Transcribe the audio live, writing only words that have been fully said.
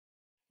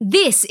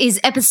This is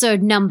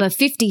episode number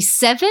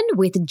 57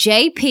 with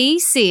JP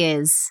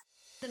Sears.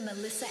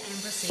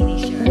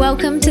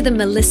 Welcome to the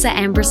Melissa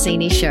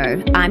Ambrosini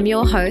Show. I'm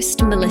your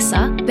host,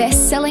 Melissa,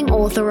 best-selling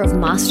author of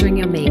Mastering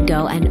Your Mean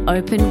Girl and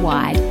Open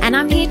Wide, and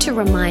I'm here to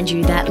remind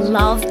you that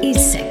love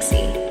is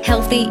sexy,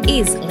 healthy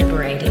is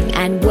liberating,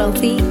 and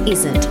wealthy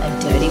isn't a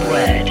dirty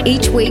word.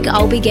 Each week,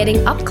 I'll be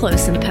getting up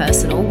close and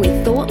personal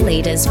with thought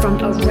leaders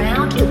from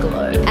around the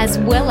globe, as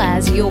well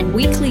as your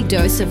weekly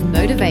dose of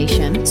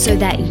motivation so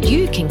that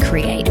you can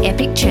create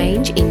epic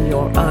change in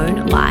your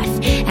own life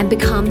and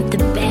become the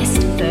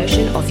best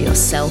version of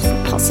yourself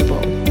possible.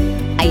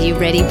 Are you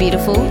ready,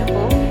 beautiful?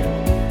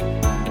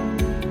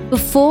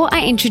 Before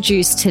I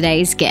introduce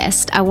today's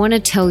guest, I want to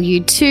tell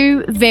you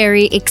two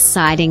very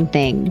exciting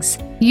things.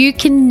 You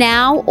can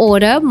now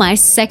order my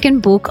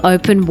second book,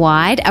 Open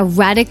Wide, a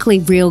radically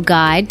real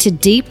guide to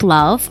deep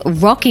love,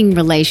 rocking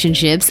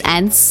relationships,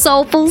 and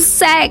soulful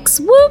sex.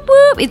 Whoop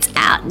whoop! It's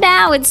out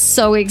now. It's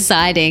so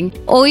exciting.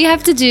 All you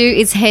have to do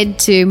is head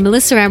to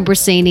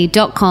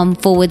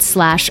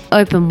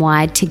melissaambrosini.com/open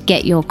wide to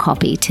get your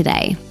copy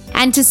today.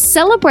 And to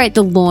celebrate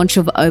the launch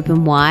of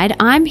Open Wide,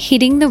 I'm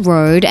hitting the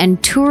road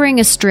and touring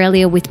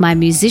Australia with my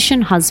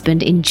musician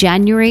husband in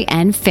January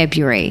and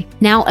February.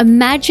 Now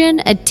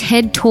imagine a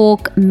TED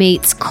Talk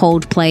meets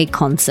Coldplay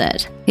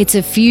concert. It's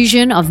a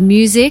fusion of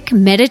music,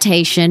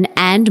 meditation,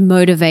 and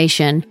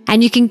motivation.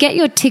 And you can get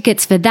your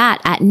tickets for that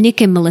at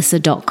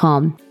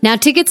nickandmelissa.com. Now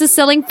tickets are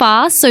selling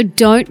fast, so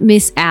don't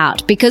miss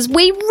out because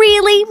we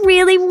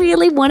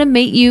really want to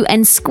meet you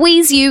and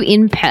squeeze you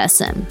in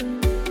person.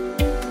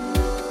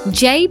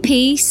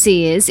 JP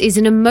Sears is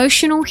an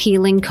emotional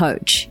healing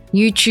coach,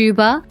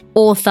 YouTuber,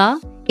 author,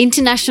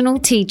 international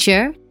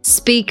teacher,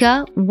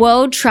 speaker,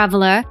 world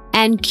traveler,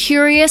 and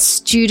curious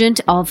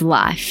student of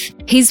life.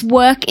 His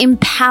work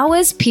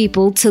empowers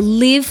people to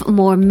live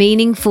more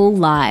meaningful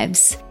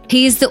lives.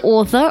 He is the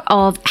author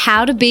of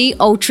How to Be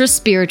Ultra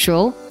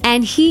Spiritual,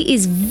 and he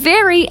is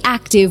very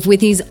active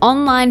with his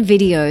online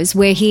videos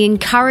where he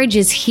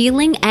encourages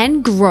healing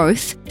and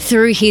growth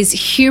through his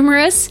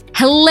humorous,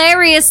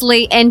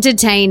 hilariously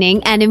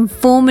entertaining, and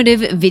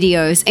informative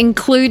videos,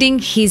 including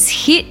his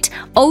hit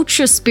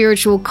Ultra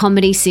Spiritual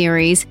comedy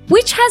series,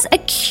 which has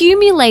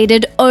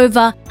accumulated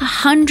over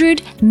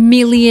 100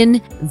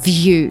 million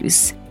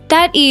views.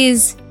 That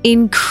is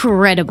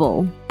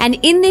incredible. And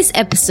in this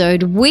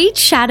episode, we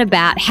chat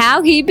about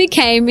how he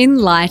became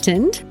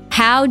enlightened,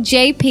 how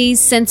JP's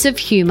sense of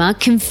humor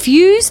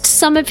confused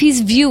some of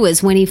his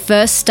viewers when he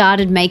first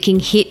started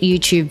making hit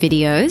YouTube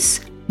videos,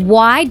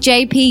 why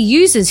JP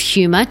uses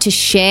humor to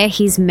share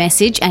his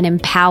message and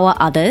empower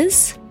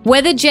others,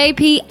 whether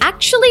JP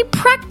actually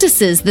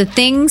practices the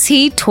things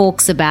he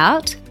talks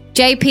about,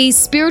 JP's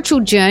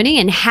spiritual journey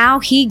and how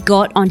he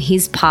got on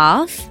his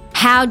path,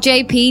 how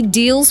JP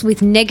deals with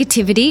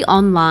negativity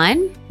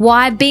online,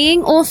 why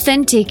being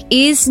authentic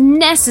is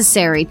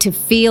necessary to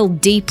feel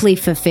deeply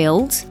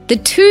fulfilled, the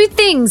two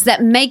things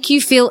that make you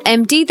feel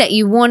empty that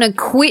you want to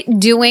quit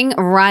doing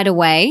right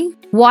away,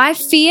 why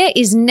fear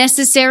is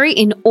necessary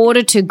in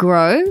order to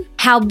grow,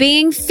 how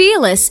being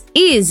fearless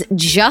is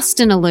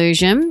just an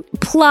illusion,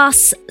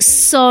 plus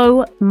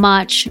so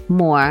much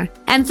more.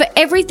 And for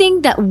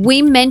everything that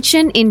we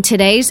mention in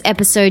today's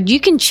episode, you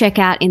can check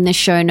out in the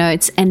show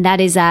notes, and that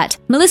is at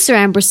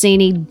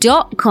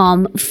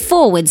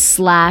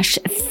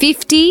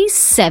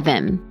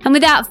melissaambrosini.com/57. And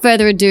without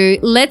further ado,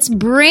 let's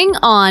bring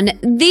on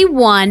the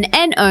one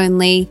and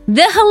only,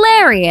 the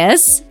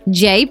hilarious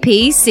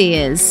JP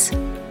Sears.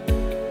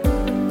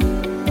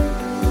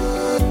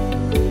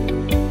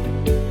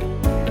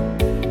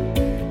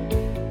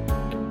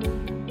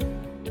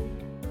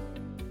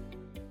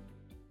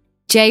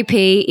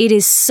 JP, it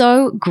is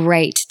so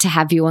great to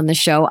have you on the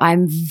show.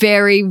 I'm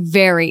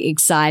very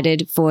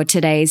excited for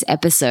today's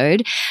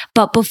episode.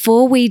 But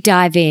before we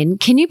dive in,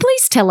 can you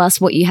please tell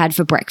us what you had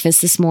for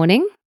breakfast this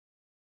morning?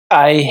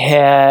 I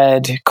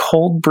had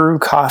cold brew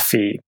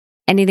coffee.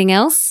 Anything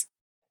else?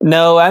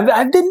 No,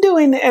 I've been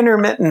doing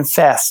intermittent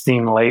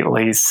fasting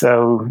lately,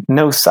 so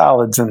no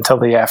solids until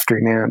the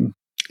afternoon.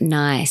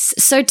 Nice.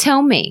 So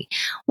tell me,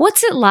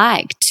 what's it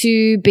like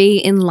to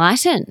be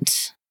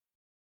enlightened?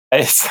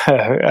 It's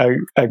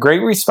a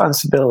great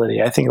responsibility.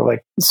 I think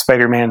like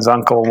Spider-Man's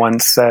uncle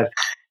once said,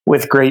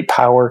 with great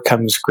power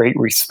comes great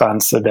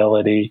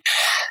responsibility.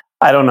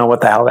 I don't know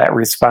what the hell that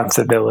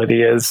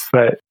responsibility is,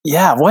 but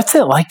yeah, what's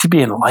it like to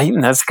be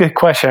enlightened? That's a good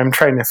question. I'm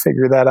trying to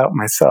figure that out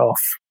myself.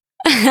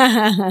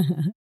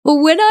 Well,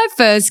 when I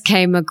first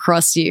came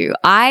across you,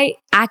 I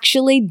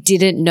actually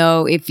didn't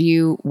know if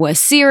you were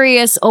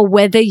serious or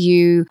whether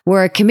you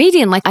were a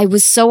comedian. Like, I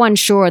was so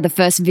unsure the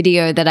first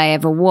video that I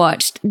ever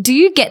watched. Do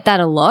you get that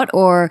a lot,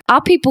 or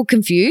are people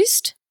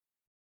confused?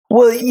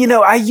 Well,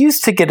 I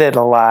used to get it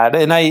a lot.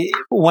 And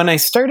when I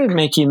started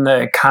making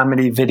the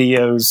comedy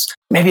videos,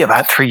 maybe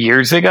about 3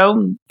 years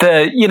ago,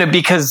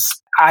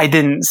 because I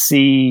didn't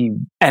see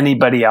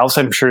anybody else.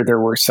 I'm sure there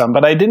were some,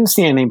 but I didn't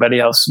see anybody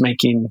else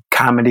making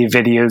comedy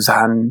videos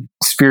on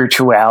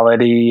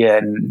spirituality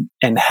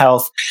and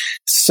health.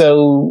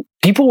 So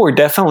people were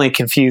definitely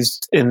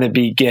confused in the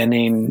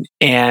beginning,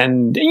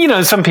 and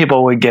some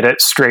people would get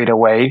it straight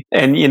away.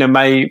 And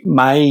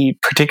my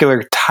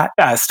particular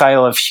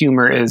style of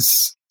humor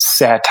is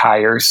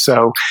satire.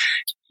 So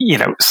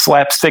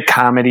slapstick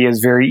comedy is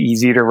very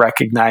easy to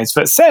recognize,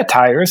 but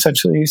satire,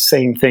 essentially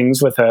saying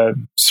things with a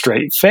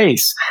straight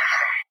face.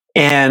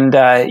 And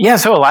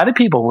so a lot of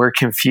people were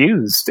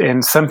confused,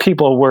 and some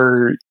people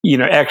were,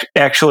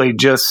 actually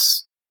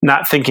just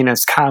not thinking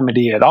it's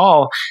comedy at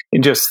all,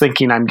 and just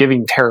thinking I'm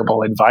giving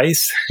terrible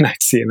advice. And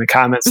I'd see in the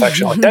comment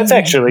section, like,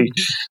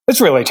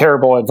 that's really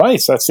terrible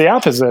advice. That's the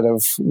opposite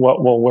of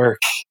what will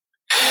work.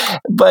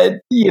 But,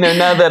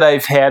 now that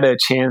I've had a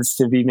chance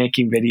to be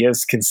making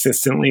videos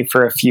consistently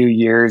for a few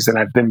years, and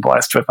I've been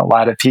blessed with a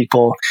lot of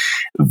people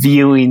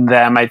viewing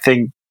them, I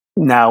think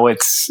now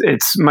it's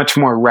much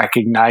more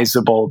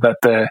recognizable that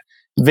the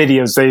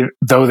videos,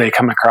 though they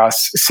come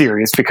across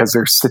serious because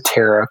they're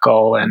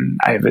satirical and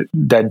I have a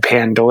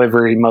deadpan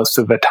delivery most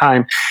of the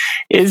time,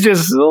 is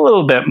just a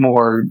little bit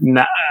more,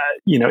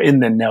 in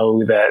the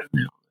know that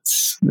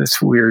this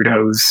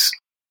weirdo's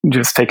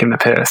just taking the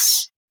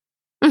piss.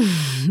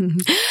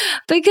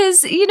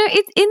 Because, in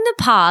the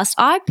past,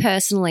 I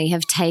personally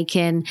have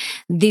taken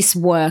this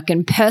work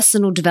and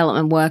personal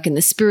development work and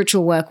the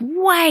spiritual work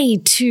way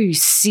too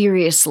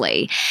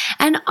seriously.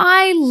 And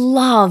I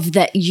love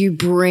that you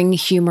bring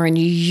humor and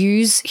you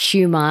use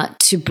humor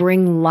to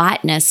bring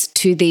lightness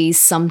to these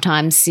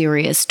sometimes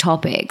serious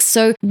topics.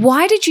 So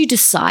why did you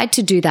decide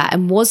to do that?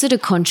 And was it a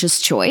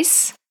conscious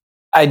choice?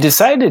 I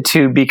decided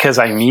to because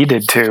I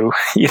needed to.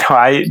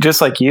 I just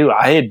like you,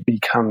 I had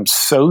become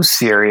so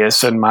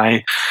serious in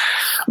my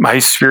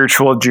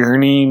spiritual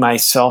journey, my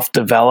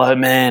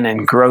self-development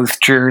and growth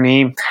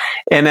journey.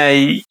 And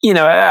I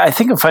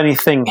think a funny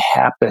thing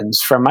happens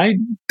from my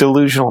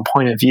delusional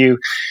point of view.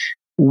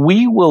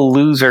 We will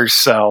lose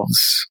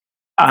ourselves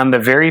on the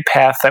very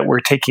path that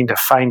we're taking to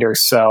find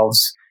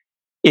ourselves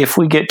if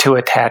we get too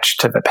attached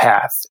to the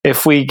path,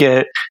 if we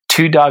get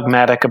too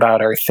dogmatic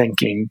about our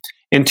thinking,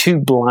 and too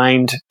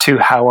blind to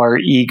how our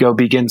ego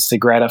begins to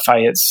gratify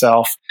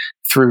itself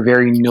through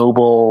very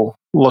noble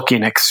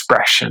looking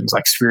expressions.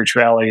 Like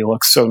spirituality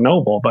looks so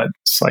noble, but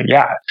it's like,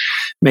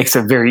 makes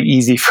it very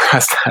easy for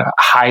us to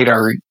hide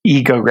our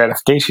ego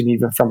gratification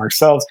even from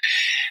ourselves.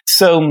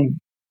 So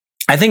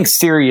I think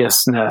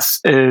seriousness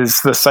is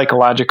the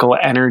psychological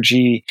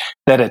energy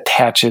that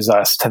attaches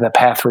us to the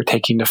path we're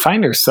taking to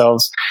find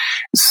ourselves.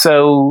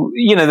 So,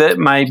 that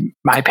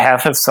my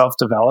path of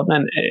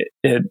self-development,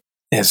 it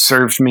has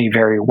served me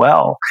very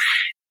well.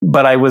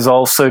 But I was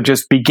also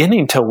just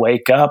beginning to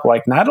wake up.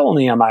 Like, not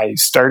only am I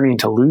starting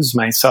to lose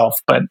myself,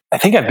 but I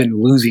think I've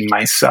been losing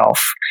myself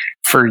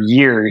for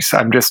years.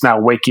 I'm just now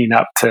waking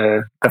up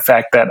to the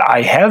fact that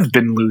I have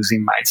been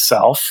losing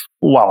myself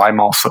while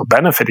I'm also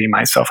benefiting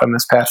myself on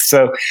this path.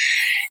 So,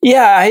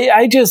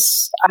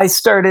 I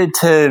started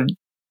to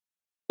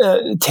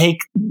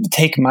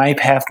take my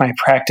path, my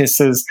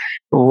practices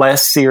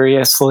less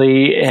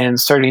seriously, and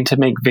starting to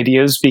make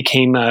videos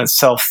became a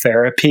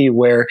self-therapy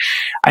where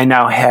I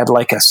now had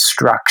like a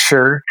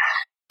structure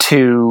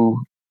to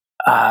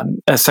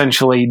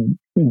essentially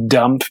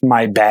dump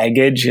my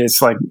baggage. It's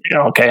like,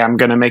 okay, I'm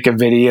going to make a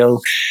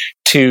video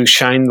to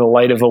shine the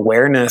light of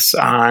awareness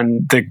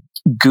on the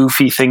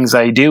goofy things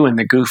I do and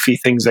the goofy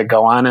things that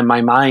go on in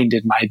my mind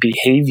and my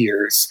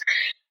behaviors,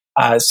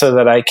 so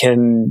that I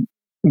can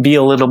be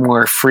a little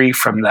more free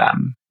from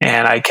them,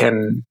 and I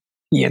can,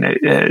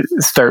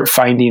 start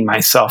finding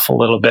myself a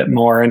little bit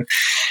more.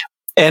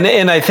 And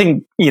I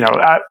think,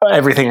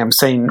 everything I'm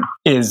saying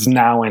is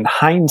now in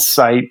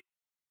hindsight.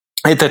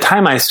 At the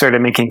time I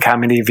started making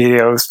comedy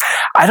videos,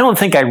 I don't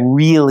think I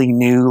really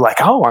knew like,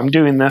 oh, I'm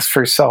doing this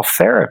for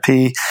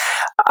self-therapy.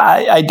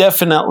 I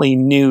definitely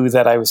knew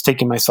that I was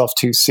taking myself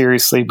too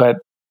seriously, but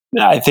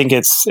I think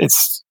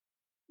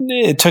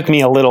it took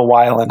me a little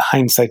while in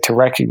hindsight to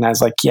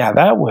recognize, like,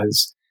 that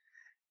was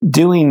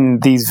doing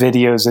these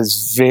videos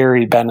is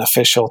very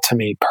beneficial to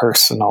me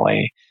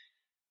personally.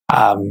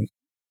 And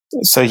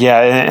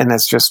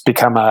it's just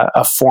become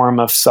a form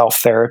of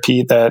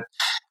self-therapy that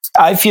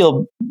I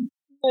feel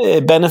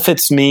it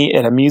benefits me.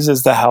 It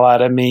amuses the hell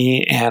out of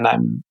me. And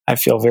I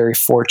feel very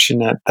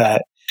fortunate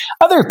that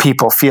other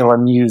people feel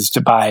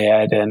amused by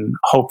it and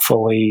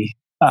hopefully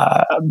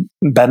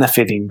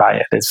benefiting by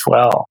it as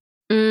well.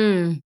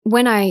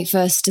 When I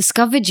first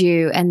discovered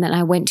you and then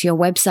I went to your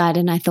website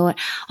and I thought,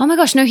 oh my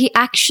gosh, no, he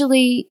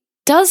actually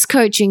does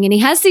coaching and he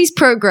has these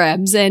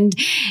programs and,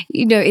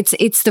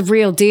 it's the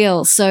real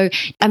deal. So,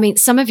 I mean,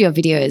 some of your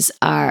videos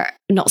are,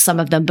 not some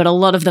of them, but a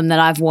lot of them that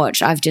I've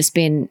watched, I've just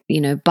been,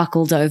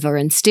 buckled over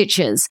in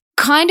stitches.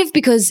 Kind of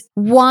because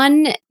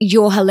one,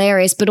 you're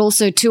hilarious, but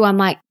also two, I'm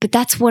like, but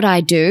that's what I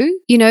do.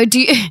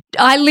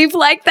 I live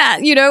like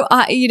that,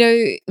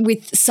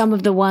 with some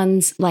of the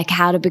ones like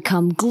how to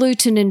become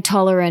gluten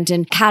intolerant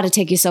and how to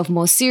take yourself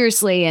more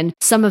seriously. And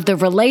some of the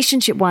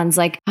relationship ones,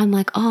 like, I'm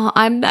like, oh,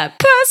 I'm that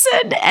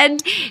person.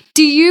 And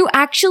do you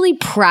actually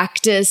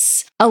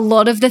practice a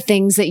lot of the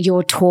things that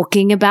you're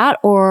talking about,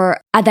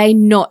 or are they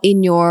not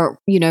in your,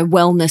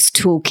 wellness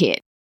toolkit?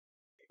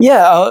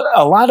 Yeah,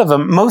 a lot of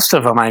them, most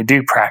of them I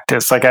do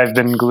practice. Like I've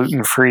been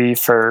gluten-free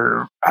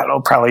for, I don't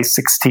know, probably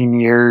 16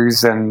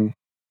 years, and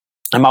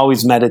I'm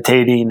always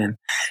meditating, and,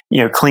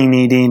 clean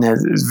eating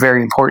is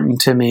very important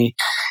to me.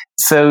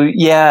 So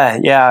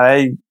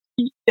I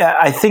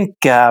think,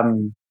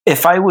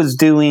 if I was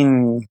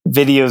doing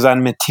videos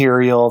on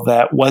material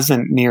that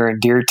wasn't near and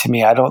dear to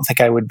me, I don't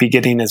think I would be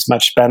getting as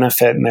much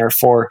benefit, and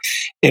therefore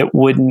it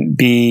wouldn't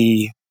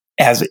be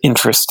as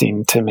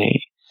interesting to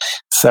me.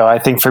 So I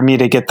think for me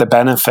to get the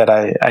benefit,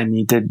 I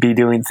need to be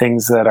doing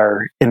things that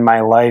are in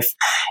my life.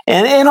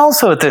 And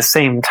also at the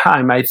same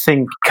time, I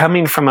think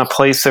coming from a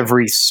place of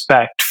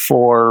respect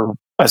for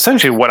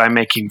essentially what I'm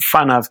making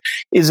fun of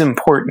is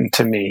important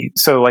to me.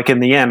 So like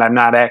in the end, I'm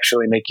not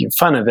actually making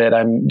fun of it.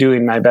 I'm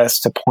doing my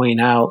best to point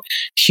out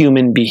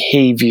human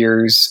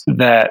behaviors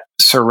that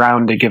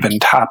surround a given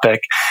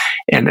topic.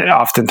 And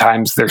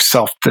oftentimes they're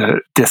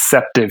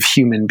self-deceptive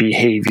human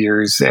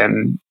behaviors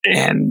and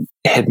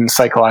hidden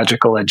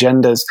psychological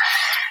agendas.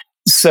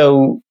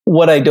 So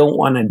what I don't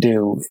want to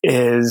do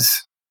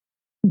is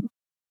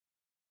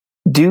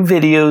do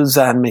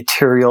videos on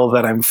material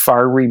that I'm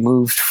far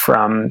removed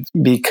from,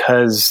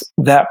 because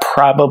that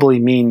probably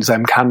means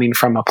I'm coming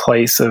from a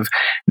place of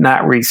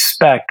not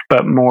respect,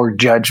 but more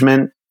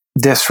judgment,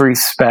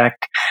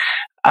 disrespect.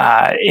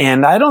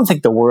 And I don't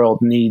think the world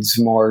needs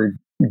more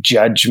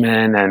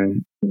judgment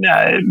and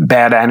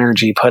bad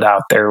energy put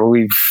out there.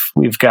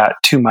 We've got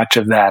too much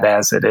of that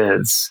as it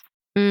is.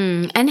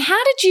 And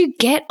how did you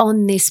get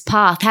on this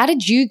path? How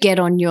did you get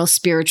on your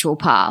spiritual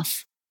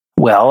path?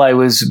 Well, I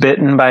was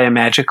bitten by a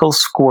magical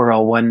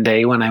squirrel one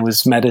day when I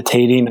was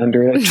meditating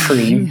under a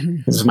tree.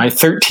 This is my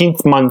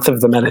 13th month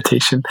of the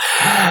meditation.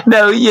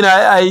 No,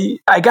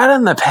 I got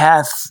on the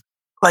path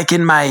like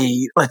in my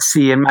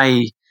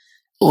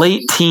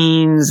late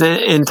teens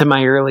into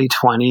my early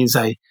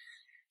 20s.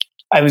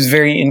 I was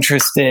very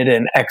interested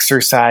in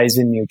exercise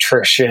and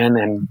nutrition,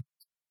 and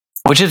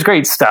which is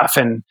great stuff.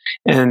 And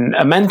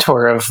a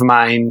mentor of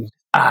mine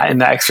in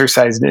the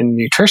exercise and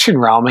nutrition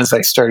realm, as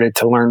I started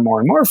to learn more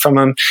and more from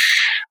him,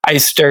 I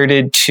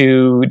started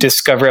to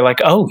discover like,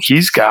 oh,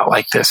 he's got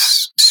like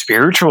this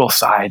spiritual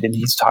side, and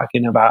he's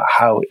talking about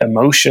how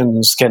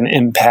emotions can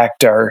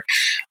impact our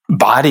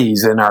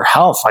bodies and our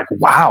health. Like,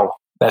 wow,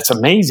 that's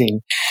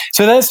amazing.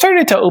 So that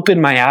started to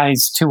open my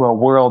eyes to a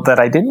world that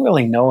I didn't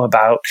really know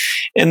about.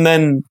 And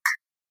then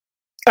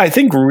I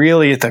think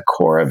really at the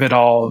core of it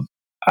all,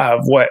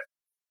 what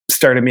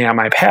started me on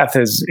my path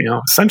is,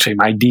 essentially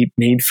my deep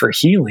need for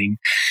healing,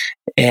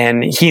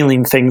 and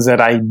healing things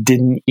that I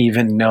didn't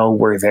even know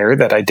were there,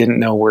 that I didn't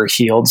know were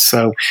healed.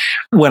 So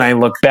when I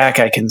look back,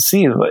 I can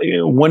see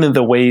one of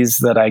the ways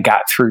that I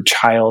got through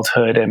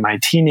childhood and my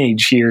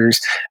teenage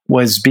years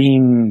was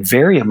being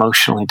very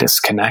emotionally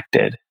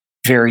disconnected,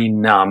 very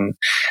numb.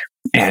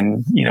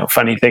 And,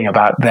 funny thing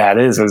about that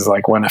is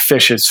like when a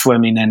fish is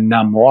swimming in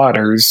numb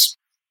waters,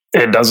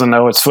 it doesn't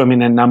know it's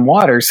swimming in numb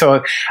water.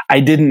 So I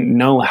didn't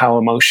know how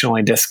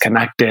emotionally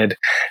disconnected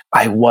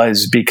I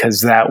was,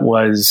 because that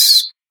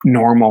was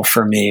normal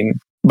for me.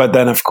 But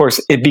then, of course,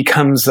 it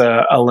becomes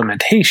a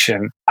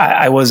limitation.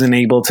 I wasn't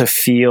able to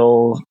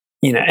feel,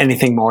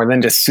 anything more than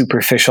just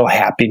superficial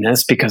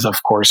happiness, because,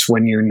 of course,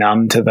 when you're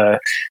numb to the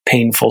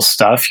painful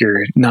stuff,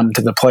 you're numb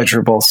to the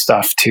pleasurable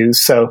stuff too.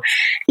 So,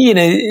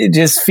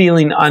 just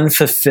feeling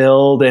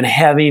unfulfilled and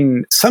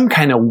having some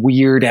kind of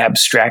weird,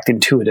 abstract,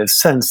 intuitive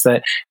sense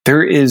that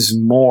there is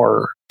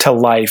more to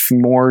life,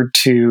 more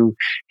to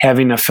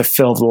having a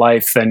fulfilled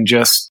life than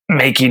just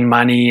making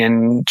money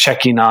and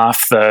checking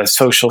off the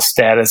social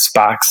status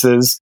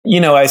boxes.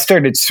 I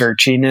started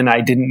searching, and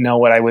I didn't know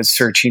what I was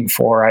searching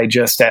for. I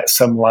just at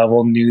some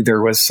level knew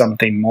there was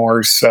something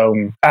more. So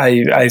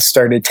I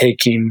started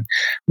taking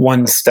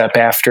one step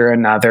after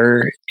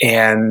another,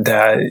 and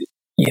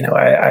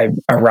I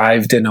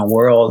arrived in a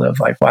world of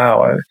like,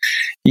 wow,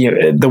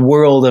 the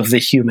world of the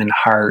human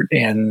heart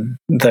and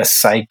the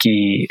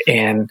psyche.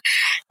 And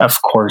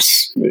of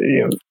course,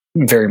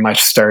 very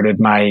much started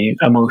my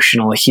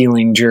emotional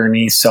healing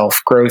journey,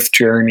 self-growth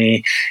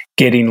journey,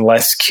 getting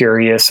less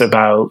curious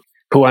about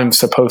who I'm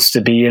supposed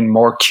to be and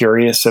more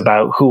curious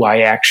about who I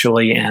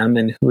actually am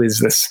and who is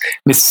this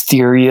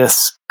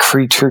mysterious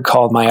creature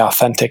called my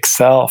authentic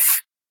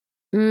self.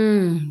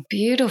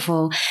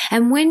 Beautiful.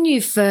 And when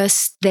you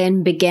first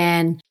then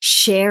began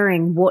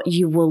sharing what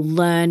you were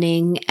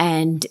learning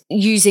and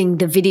using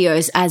the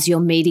videos as your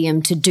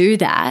medium to do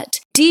that,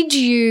 did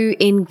you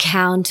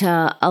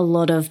encounter a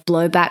lot of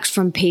blowbacks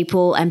from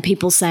people and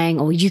people saying,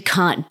 oh, you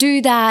can't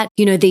do that,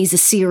 these are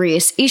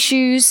serious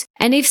issues?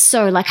 And if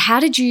so, like,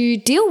 how did you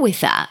deal with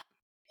that?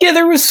 Yeah,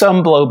 there was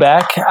some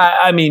blowback.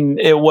 I mean,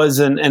 it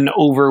wasn't an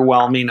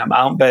overwhelming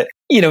amount, but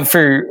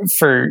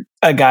for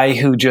a guy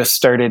who just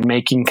started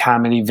making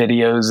comedy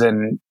videos,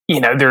 and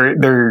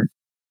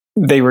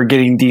they were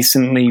getting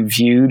decently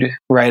viewed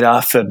right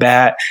off the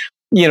bat,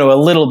 a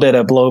little bit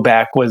of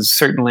blowback was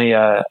certainly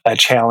a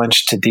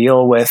challenge to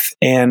deal with,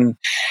 and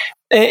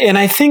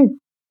I think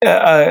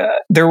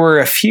there were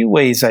a few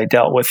ways I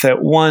dealt with it.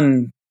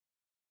 One,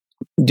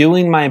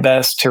 doing my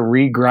best to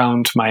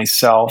reground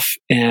myself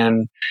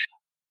in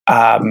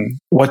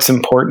what's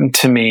important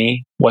to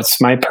me,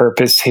 what's my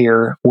purpose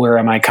here, where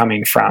am I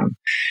coming from?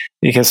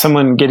 Because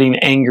someone getting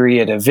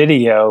angry at a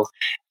video,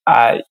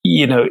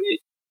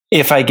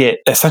 if I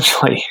get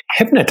essentially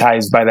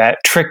hypnotized by that,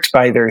 tricked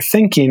by their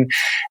thinking,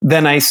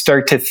 then I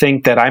start to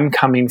think that I'm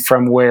coming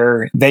from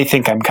where they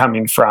think I'm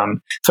coming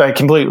from. So I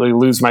completely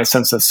lose my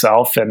sense of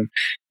self and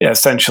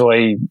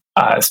essentially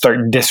start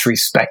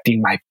disrespecting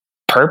my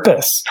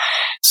purpose.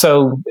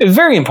 So it's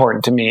very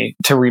important to me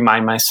to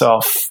remind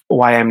myself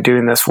why I'm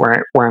doing this,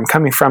 where I'm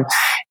coming from.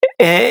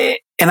 And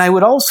I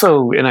would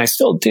also, and I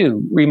still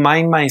do,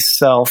 remind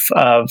myself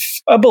of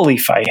a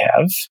belief I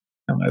have.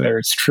 Whether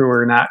it's true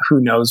or not, who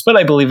knows? But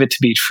I believe it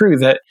to be true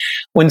that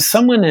when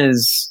someone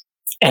is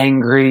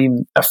angry,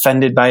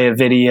 offended by a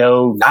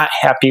video, not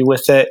happy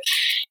with it,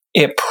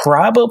 it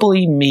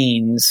probably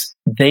means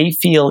they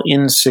feel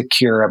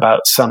insecure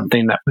about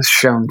something that was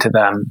shown to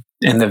them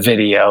in the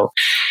video.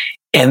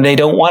 And they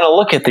don't want to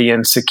look at the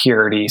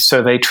insecurity.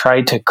 So they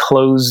try to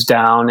close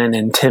down and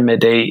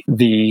intimidate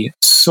the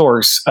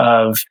source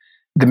of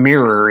the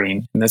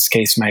mirroring, in this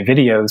case, my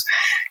videos.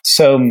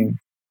 So,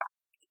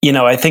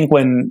 I think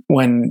when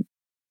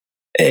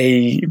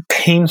a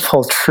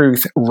painful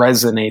truth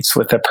resonates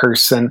with a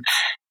person,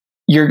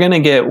 you're going to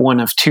get one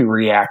of two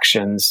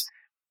reactions.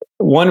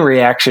 One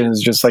reaction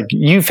is just like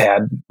you've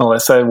had,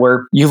 Melissa,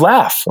 where you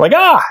laugh, like,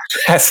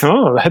 that's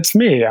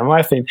me, I'm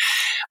laughing.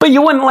 But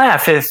you wouldn't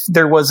laugh if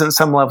there wasn't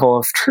some level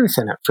of truth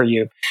in it for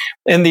you.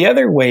 And the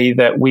other way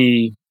that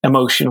we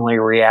emotionally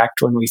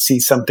react when we see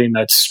something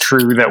that's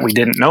true that we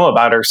didn't know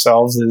about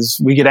ourselves is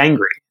we get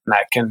angry. And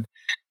that can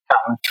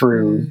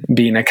through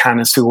being a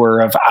connoisseur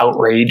of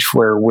outrage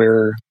where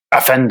we're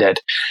offended.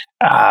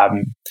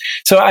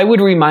 So I would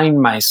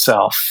remind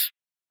myself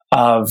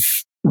of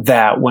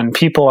that when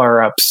people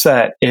are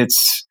upset.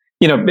 It's,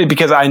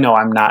 because I know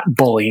I'm not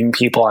bullying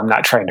people. I'm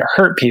not trying to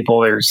hurt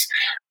people.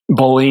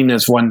 Bullying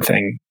is one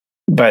thing,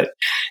 but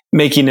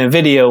making a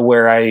video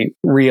where I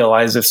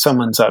realize if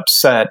someone's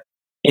upset,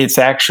 it's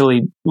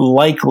actually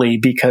likely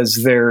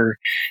because they're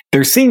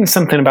seeing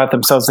something about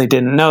themselves they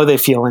didn't know, they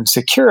feel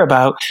insecure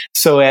about.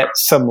 So at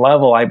some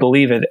level, I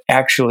believe it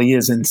actually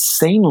is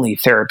insanely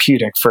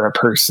therapeutic for a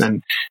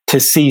person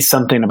to see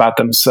something about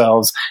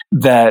themselves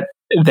that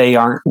they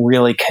aren't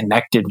really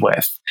connected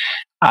with.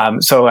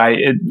 And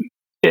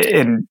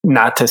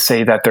not to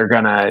say that they're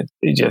going to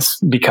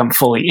just become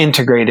fully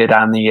integrated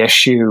on the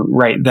issue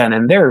right then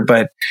and there,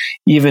 but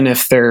even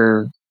if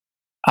they're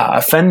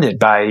offended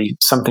by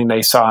something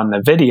they saw in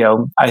the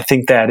video, I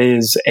think that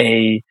is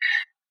a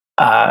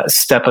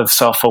step of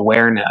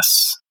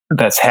self-awareness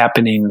that's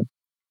happening.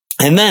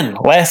 And then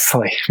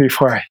lastly,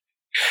 before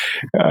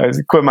I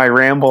quit my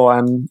ramble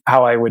on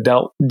how I would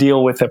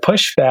deal with the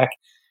pushback,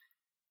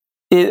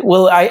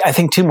 I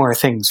think two more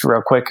things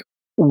real quick.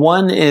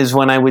 One is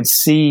when I would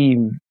see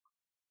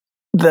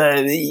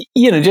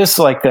just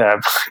like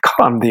call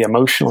them the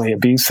emotionally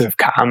abusive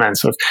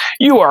comments of,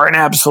 you are an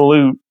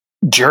absolute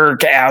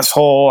jerk,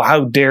 asshole,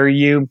 how dare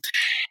you?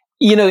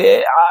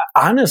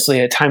 Honestly,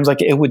 at times, like,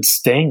 it would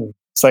sting.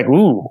 It's like,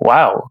 ooh,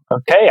 wow,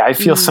 okay, I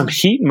feel some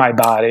heat in my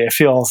body. I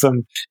feel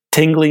some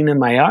tingling in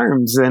my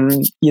arms,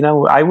 and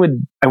I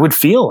would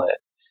feel it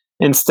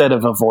instead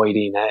of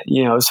avoiding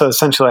it. So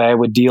essentially, I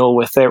would deal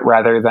with it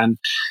rather than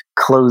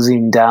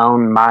closing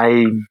down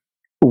my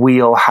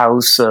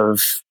wheelhouse of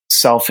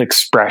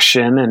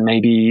self-expression and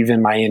maybe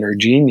even my inner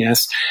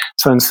genius.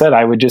 So instead,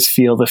 I would just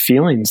feel the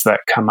feelings that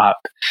come up.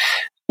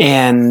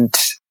 And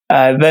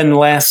then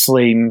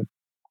lastly, and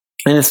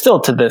it's still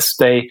to this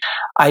day,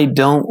 I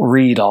don't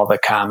read all the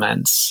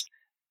comments.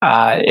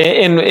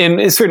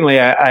 And certainly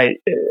I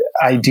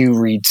do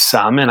read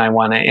some, and I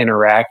want to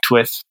interact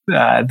with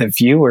the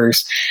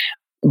viewers.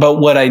 But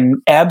what I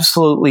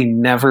absolutely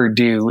never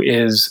do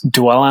is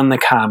dwell on the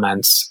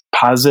comments,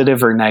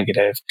 positive or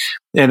negative.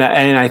 And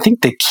I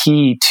think the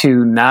key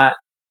to not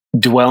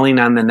dwelling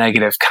on the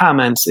negative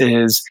comments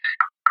is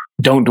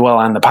don't dwell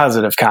on the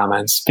positive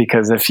comments,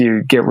 because if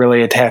you get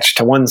really attached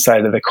to one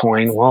side of the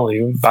coin, well,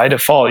 by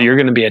default, you're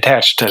going to be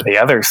attached to the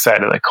other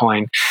side of the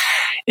coin.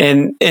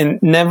 And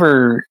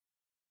never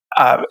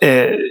have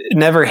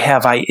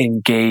I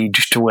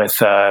engaged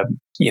with a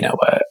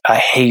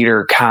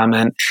hater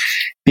comment,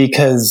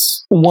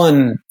 because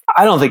one,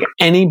 I don't think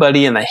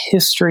anybody in the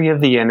history of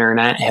the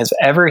internet has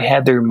ever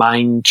had their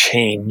mind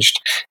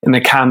changed in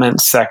the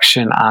comments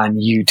section on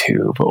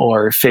YouTube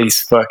or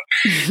Facebook.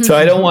 So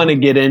I don't want to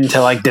get into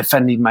like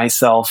defending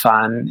myself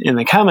in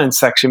the comments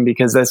section,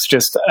 because that's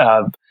just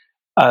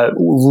a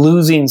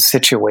losing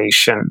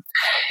situation.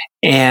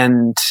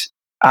 And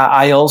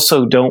I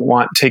also don't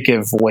want to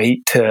give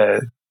weight to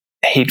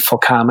hateful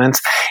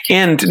comments,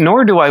 and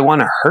nor do I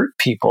want to hurt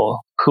people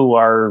who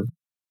are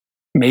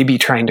maybe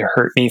trying to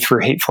hurt me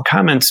through hateful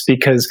comments,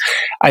 because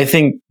I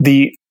think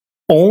the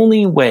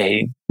only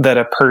way that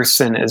a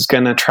person is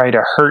going to try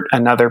to hurt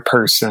another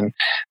person,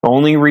 the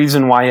only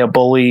reason why a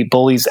bully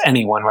bullies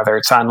anyone, whether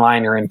it's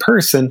online or in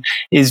person,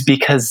 is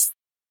because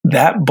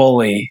that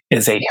bully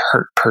is a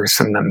hurt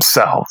person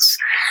themselves.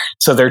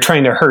 So they're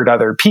trying to hurt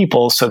other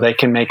people so they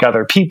can make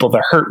other people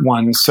the hurt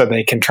ones so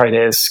they can try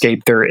to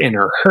escape their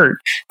inner hurt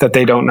that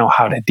they don't know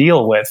how to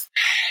deal with.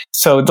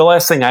 So the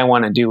last thing I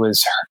want to do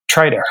is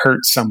try to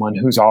hurt someone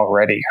who's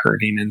already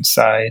hurting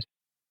inside.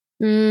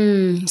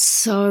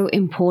 So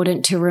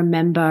important to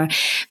remember,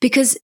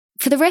 because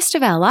for the rest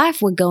of our life,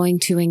 we're going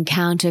to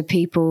encounter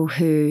people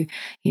who,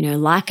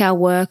 like our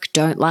work,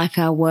 don't like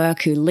our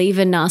work, who leave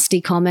a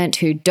nasty comment,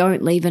 who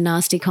don't leave a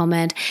nasty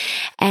comment.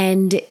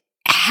 And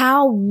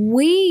how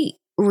we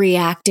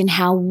react and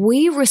how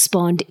we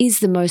respond is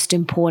the most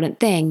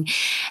important thing.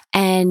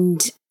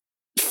 And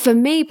for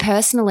me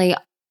personally,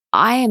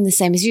 I am the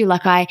same as you.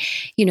 Like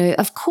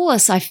of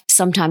course I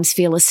sometimes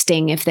feel a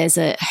sting if there's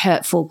a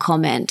hurtful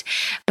comment,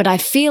 but I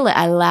feel it.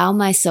 I allow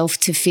myself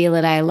to feel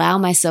it. I allow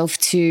myself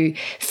to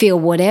feel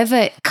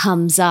whatever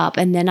comes up,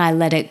 and then I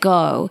let it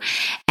go.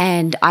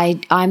 And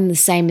I'm the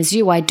same as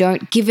you. I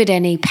don't give it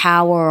any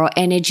power or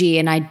energy,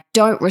 and I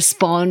don't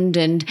respond.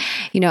 And,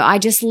 I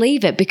just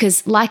leave it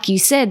because, like you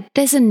said,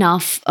 there's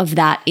enough of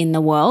that in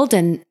the world,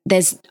 and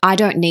I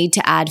don't need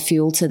to add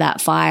fuel to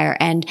that fire.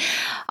 And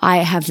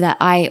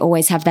I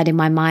always have that in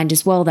my mind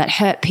as well, that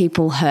hurt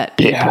people hurt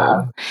people.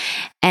 Yeah.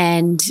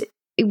 And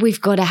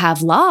we've got to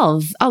have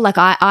love.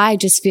 I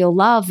just feel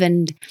love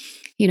and,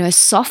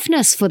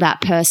 softness for that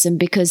person,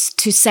 because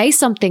to say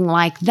something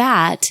like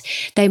that,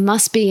 they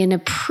must be in a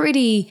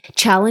pretty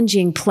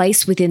challenging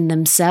place within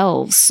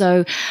themselves.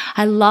 So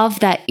I love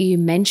that you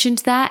mentioned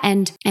that.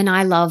 And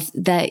I love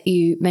that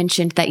you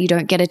mentioned that you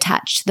don't get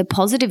attached to the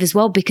positive as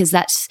well, because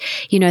that's,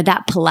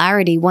 that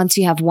polarity. Once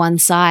you have one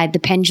side, the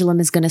pendulum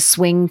is going to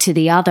swing to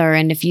the other.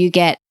 And if you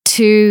get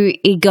too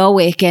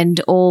egoic and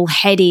all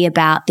heady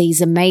about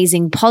these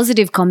amazing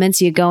positive comments,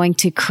 you're going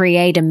to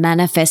create and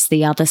manifest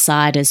the other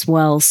side as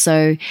well.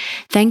 So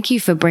thank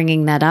you for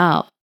bringing that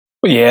up.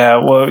 Yeah,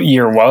 well,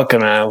 you're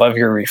welcome. And I love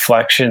your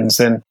reflections.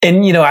 And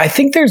I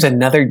think there's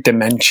another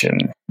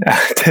dimension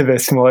to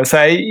this, Melissa.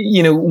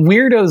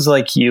 Weirdos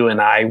like you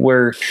and I,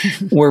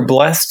 we're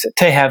blessed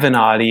to have an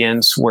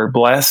audience. We're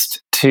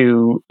blessed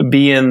to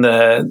be in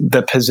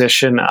the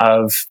position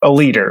of a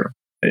leader,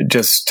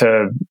 just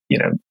to,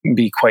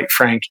 be quite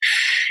frank.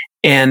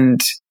 And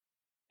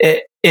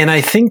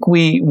I think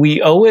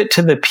we owe it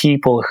to the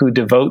people who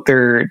devote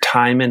their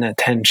time and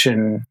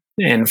attention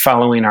in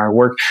following our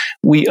work.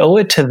 We owe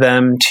it to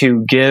them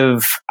to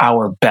give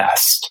our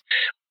best.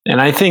 And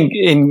I think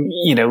in,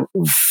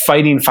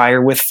 fighting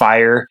fire with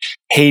fire,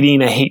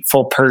 hating a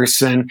hateful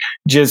person,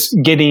 just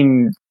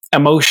getting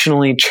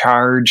emotionally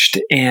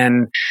charged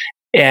and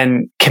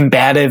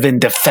combative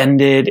and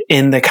defended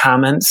in the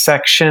comments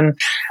section,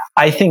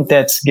 I think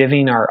that's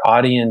giving our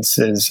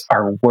audiences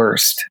our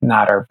worst,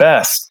 not our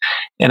best.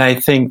 And I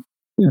think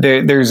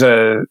there's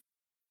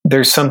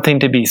something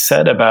to be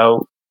said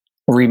about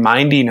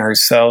reminding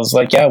ourselves,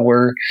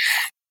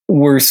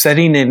 we're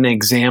setting an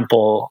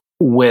example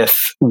with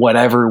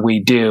whatever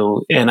we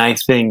do. And I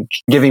think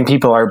giving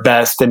people our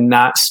best and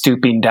not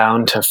stooping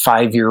down to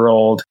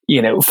 5-year-old,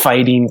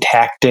 fighting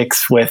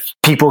tactics with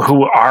people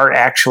who are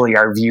actually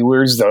our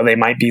viewers, though they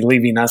might be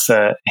leaving us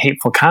a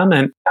hateful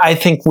comment. I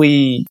think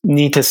we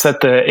need to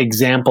set the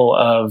example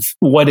of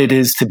what it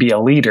is to be a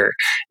leader.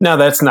 Now,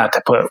 that's not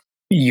to put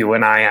you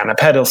and I on a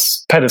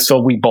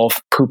pedestal. We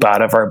both poop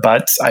out of our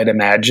butts, I'd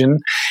imagine.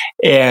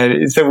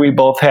 And so we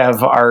both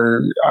have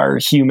our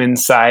human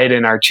side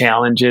and our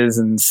challenges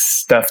and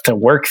stuff to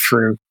work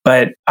through.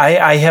 But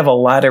I have a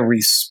lot of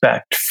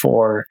respect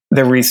for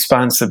the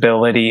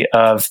responsibility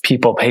of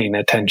people paying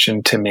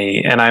attention to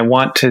me. And I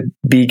want to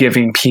be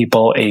giving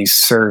people a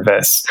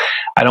service.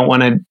 I don't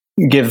want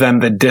to give them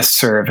the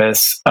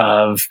disservice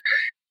of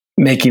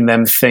making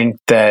them think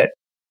that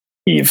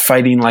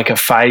fighting like a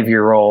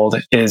 5-year-old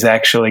is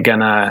actually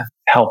going to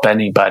help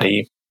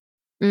anybody.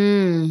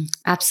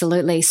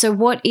 Absolutely. So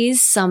what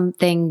is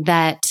something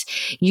that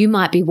you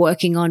might be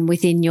working on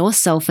within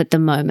yourself at the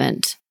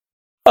moment?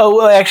 Oh,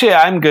 well, actually,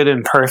 I'm good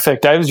and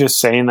perfect. I was just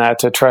saying that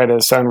to try to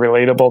sound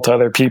relatable to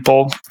other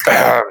people.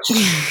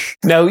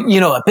 No,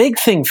 a big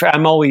thing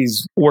I'm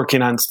always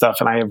working on stuff,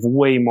 and I have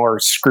way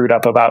more screwed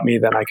up about me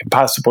than I can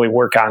possibly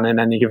work on in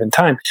any given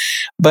time.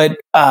 But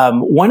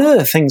one of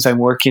the things I'm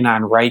working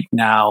on right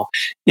now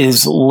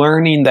is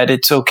learning that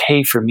it's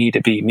okay for me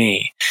to be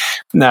me.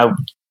 Now,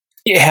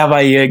 have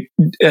I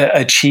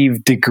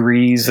achieved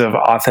degrees of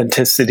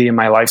authenticity in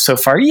my life so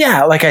far?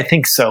 Yeah, I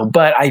think so.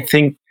 But I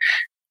think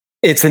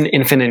it's an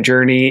infinite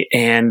journey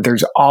and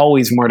there's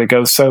always more to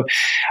go. So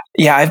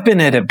yeah, I've been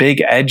at a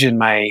big edge in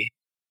my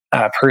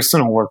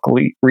personal work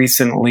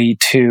recently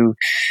to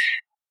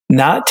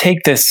not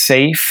take the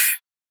safe,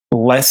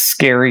 less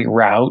scary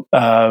route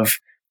of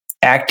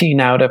acting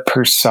out a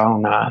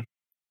persona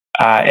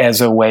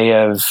as a way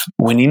of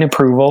winning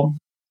approval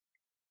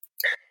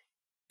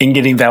and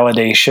getting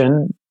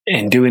validation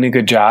and doing a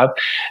good job,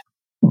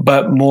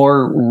 but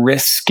more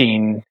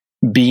risking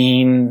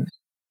being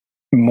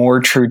more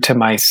true to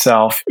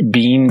myself,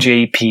 being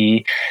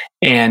JP,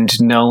 and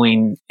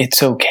knowing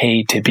it's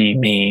okay to be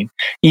me,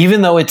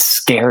 even though it's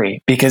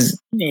scary. Because,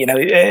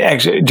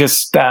 actually,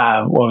 just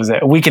what was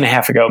it? A week and a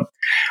half ago,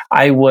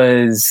 I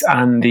was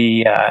on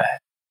the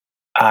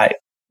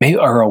maybe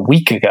or a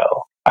week ago.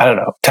 I don't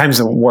know. Time's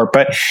a warp,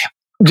 but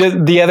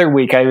just the other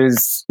week, I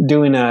was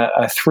doing a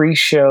three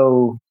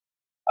shows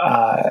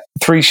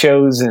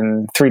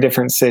in 3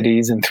 different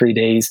cities in 3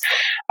 days,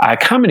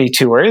 comedy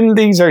tour. And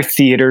these are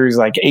theaters,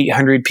 like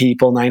 800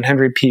 people,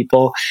 900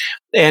 people.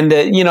 And,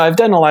 I've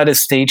done a lot of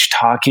stage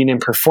talking and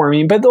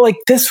performing, but like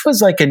this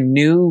was like a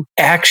new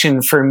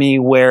action for me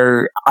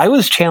where I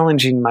was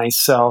challenging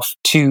myself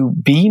to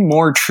be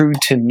more true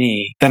to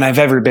me than I've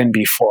ever been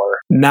before.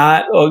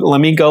 Not, let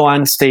me go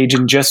on stage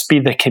and just be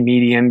the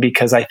comedian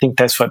because I think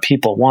that's what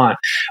people want.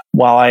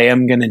 While I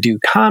am going to do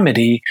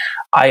comedy,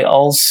 I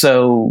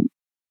also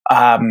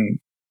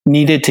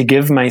needed to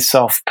give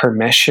myself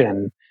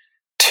permission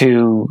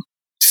to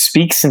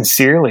speak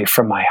sincerely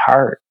from my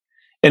heart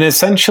and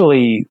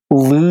essentially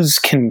lose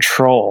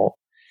control.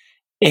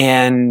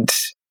 And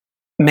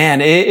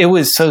man, it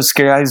was so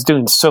scary. I was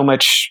doing so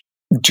much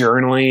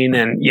journaling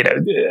and,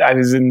 I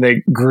was in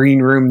the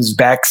green rooms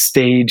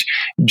backstage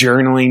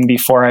journaling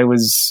before I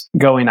was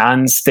going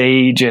on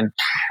stage and,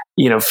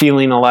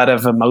 feeling a lot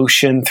of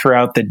emotion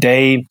throughout the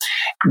day,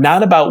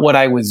 not about what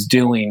I was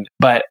doing,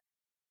 but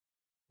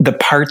the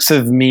parts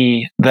of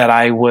me that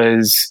I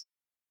was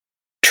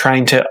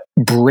trying to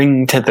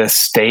bring to the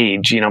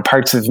stage,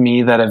 parts of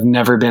me that have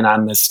never been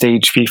on the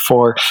stage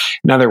before.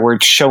 In other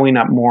words, showing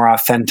up more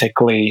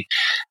authentically.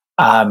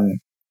 So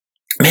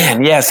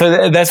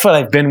that's what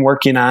I've been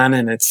working on,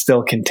 and it's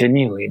still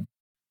continuing.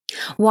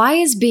 Why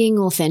is being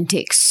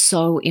authentic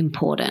so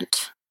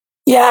important?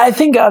 Yeah, I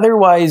think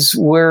otherwise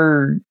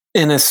we're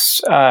in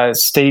a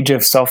stage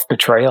of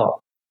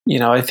self-betrayal.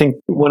 I think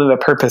one of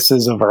the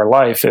purposes of our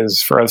life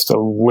is for us to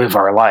live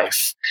our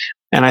life.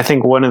 And I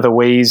think one of the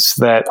ways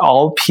that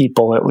all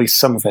people, at least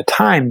some of the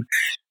time,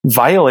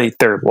 violate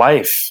their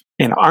life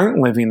and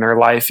aren't living their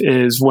life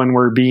is when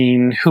we're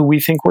being who we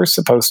think we're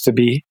supposed to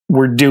be.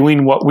 We're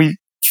doing what we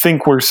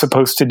think we're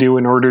supposed to do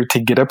in order to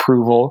get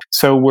approval.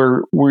 So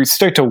we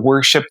start to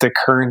worship the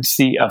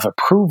currency of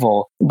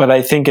approval. But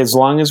I think as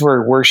long as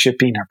we're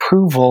worshiping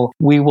approval,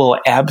 we will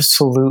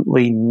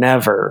absolutely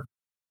never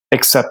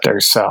accept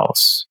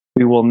ourselves.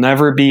 We will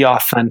never be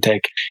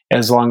authentic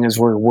as long as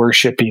we're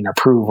worshiping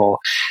approval.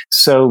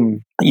 So,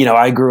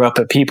 I grew up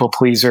a people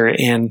pleaser,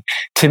 and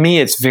to me,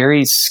 it's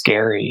very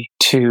scary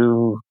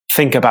to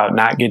think about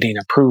not getting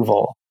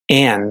approval.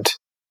 And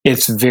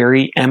it's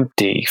very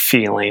empty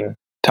feeling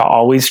to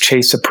always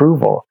chase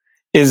approval.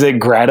 Is it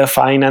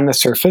gratifying on the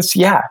surface?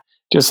 Yeah.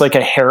 Just like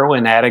a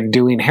heroin addict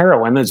doing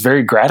heroin, that's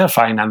very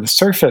gratifying on the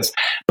surface,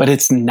 but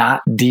it's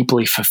not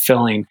deeply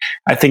fulfilling.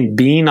 I think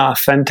being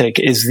authentic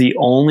is the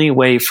only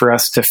way for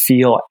us to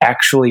feel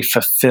actually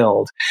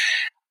fulfilled.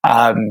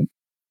 Tony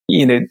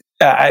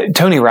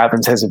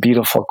Robbins has a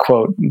beautiful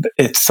quote.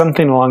 It's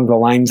something along the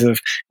lines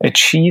of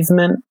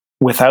achievement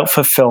without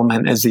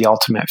fulfillment is the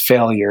ultimate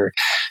failure.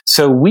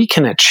 So we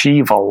can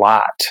achieve a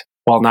lot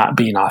while not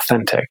being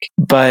authentic,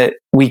 but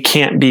we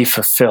can't be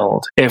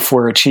fulfilled if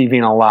we're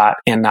achieving a lot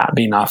and not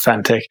being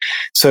authentic.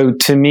 So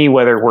to me,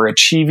 whether we're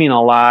achieving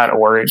a lot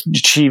or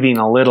achieving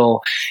a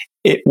little,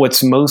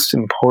 what's most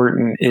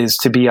important is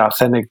to be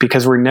authentic,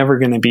 because we're never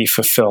going to be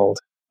fulfilled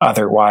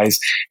otherwise,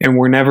 and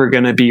we're never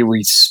going to be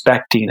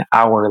respecting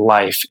our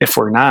life if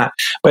we're not.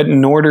 But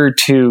in order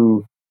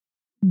to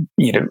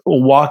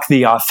walk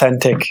the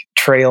authentic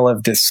trail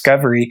of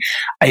discovery,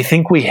 I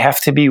think we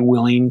have to be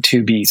willing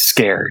to be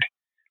scared.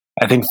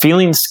 I think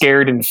feeling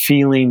scared and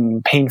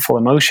feeling painful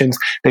emotions,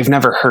 they've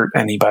never hurt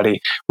anybody.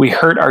 We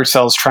hurt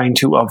ourselves trying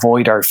to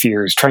avoid our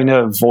fears, trying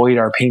to avoid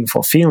our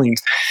painful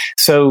feelings.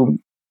 So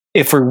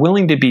if we're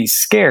willing to be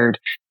scared,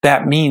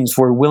 that means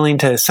we're willing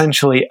to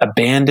essentially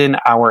abandon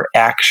our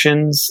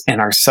actions and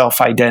our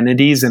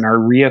self-identities and our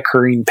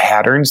reoccurring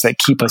patterns that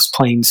keep us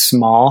playing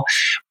small,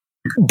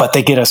 but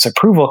they get us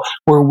approval.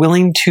 We're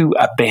willing to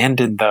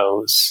abandon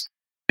those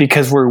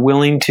because we're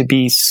willing to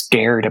be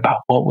scared about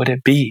what would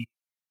it be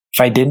if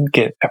I didn't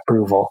get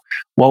approval?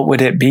 What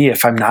would it be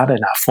if I'm not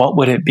enough? What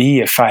would it be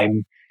if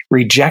I'm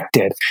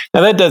rejected? Now,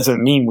 that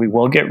doesn't mean we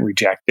will get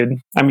rejected.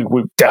 I mean,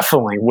 we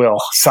definitely will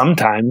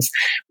sometimes,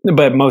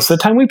 but most of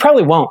the time we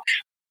probably won't.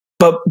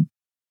 But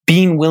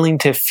being willing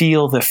to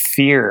feel the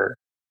fear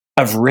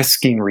of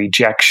risking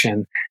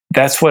rejection,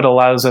 that's what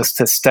allows us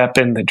to step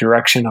in the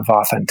direction of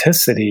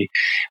authenticity.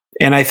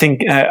 And I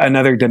think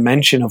another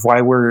dimension of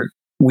why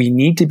we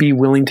need to be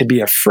willing to be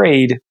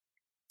afraid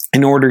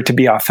in order to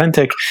be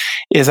authentic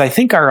is I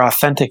think our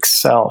authentic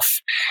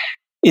self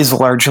is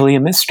largely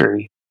a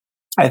mystery.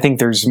 I think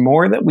there's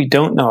more that we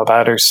don't know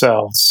about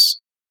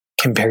ourselves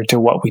compared to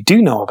what we do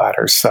know about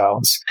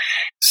ourselves.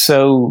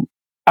 So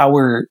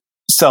our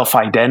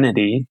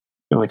self-identity,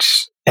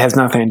 which has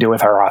nothing to do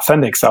with our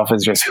authentic self,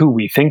 is just who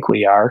we think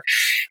we are.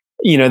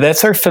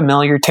 That's our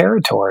familiar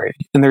territory.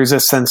 And there's a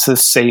sense of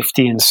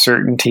safety and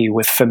certainty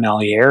with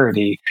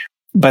familiarity.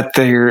 but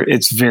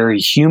it's very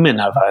human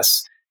of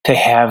us to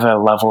have a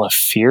level of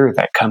fear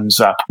that comes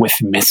up with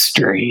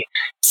mystery.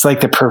 It's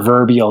like the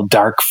proverbial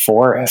dark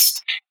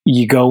forest.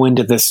 You go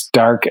into this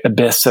dark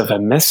abyss of a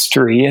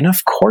mystery, and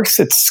of course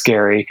it's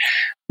scary,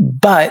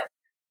 but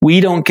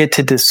we don't get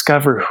to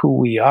discover who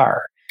we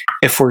are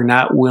if we're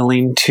not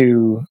willing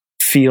to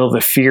feel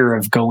the fear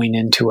of going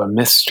into a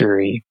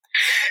mystery.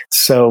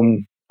 So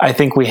I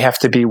think we have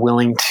to be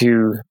willing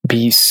to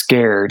be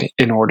scared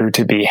in order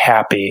to be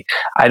happy.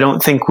 I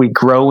don't think we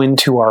grow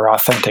into our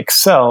authentic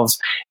selves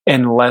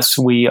unless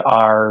we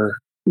are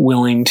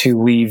willing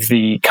to leave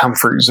the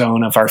comfort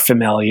zone of our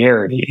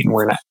familiarity. And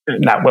we're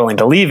not willing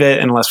to leave it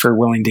unless we're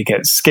willing to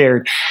get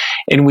scared.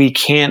 And we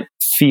can't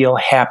feel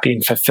happy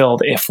and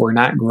fulfilled if we're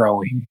not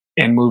growing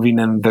and moving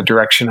in the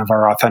direction of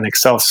our authentic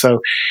self. So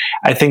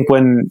I think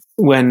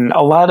when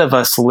a lot of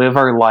us live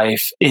our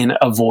life in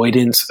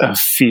avoidance of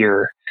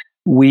fear,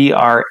 we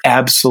are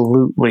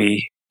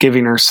absolutely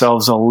giving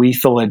ourselves a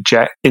lethal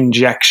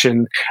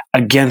injection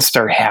against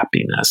our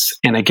happiness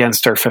and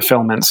against our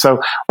fulfillment. So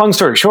long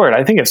story short,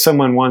 I think if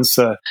someone wants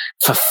a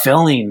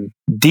fulfilling,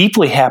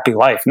 deeply happy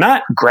life,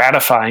 not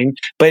gratifying,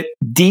 but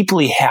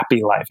deeply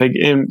happy life,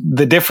 and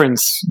the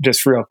difference,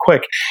 just real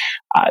quick,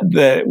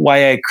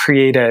 why I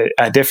create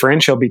a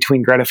differential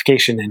between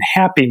gratification and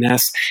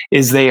happiness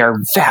is they are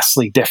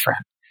vastly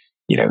different.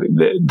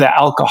 The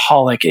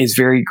alcoholic is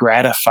very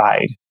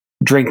gratified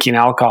drinking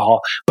alcohol,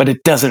 but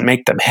it doesn't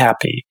make them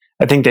happy.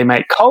 I think they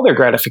might call their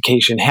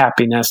gratification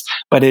happiness,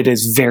 but it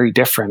is very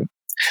different.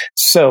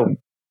 So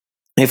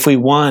if we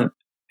want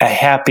a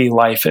happy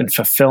life and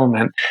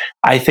fulfillment,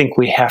 I think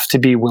we have to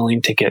be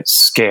willing to get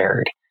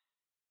scared.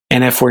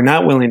 And if we're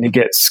not willing to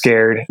get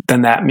scared,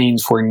 then that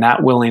means we're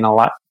not willing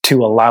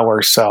to allow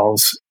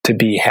ourselves to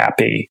be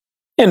happy,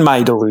 in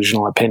my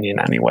delusional opinion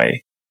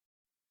anyway.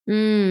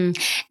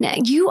 Now,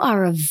 you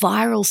are a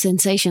viral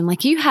sensation.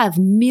 Like, you have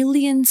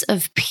millions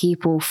of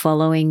people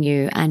following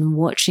you and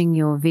watching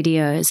your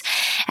videos.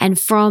 And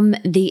from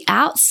the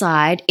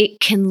outside, it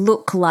can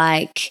look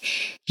like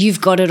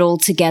you've got it all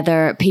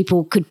together.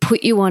 People could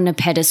put you on a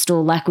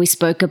pedestal like we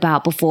spoke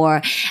about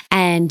before,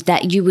 and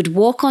that you would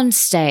walk on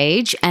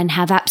stage and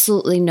have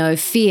absolutely no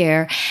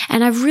fear.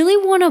 And I really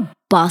want to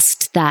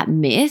bust that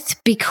myth,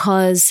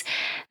 because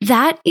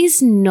that is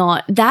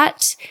not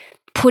that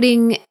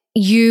putting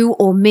you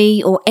or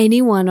me or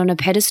anyone on a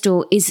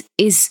pedestal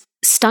is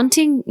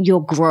stunting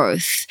your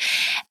growth.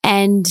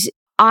 And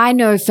I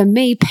know for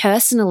me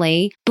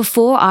personally,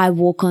 before I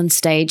walk on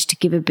stage to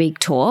give a big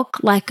talk,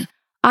 like,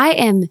 I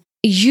am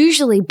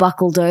usually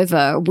buckled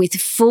over with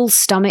full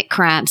stomach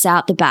cramps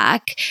out the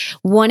back,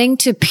 wanting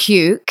to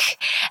puke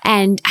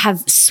and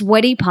have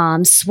sweaty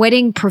palms,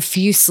 sweating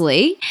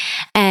profusely,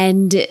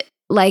 and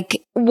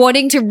like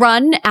wanting to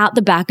run out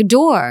the back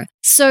door.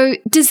 So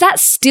does that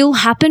still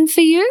happen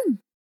for you?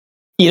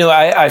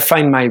 I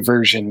find my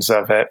versions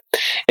of it.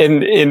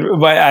 And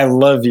I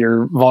love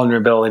your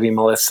vulnerability,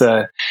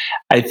 Melissa.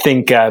 I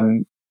think,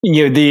 the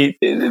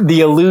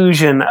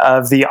illusion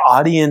of the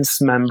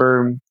audience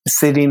member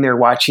sitting there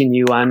watching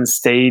you on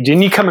stage,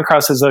 and you come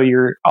across as though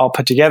you're all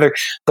put together.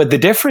 But the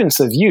difference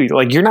of you,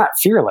 like, you're not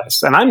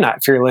fearless and I'm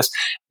not fearless,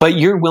 but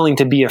you're willing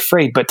to be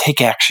afraid, but take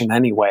action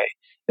anyway.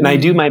 And I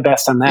do my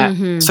best on that.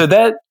 Mm-hmm. So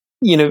that,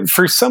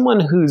 for someone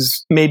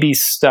who's maybe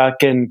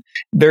stuck and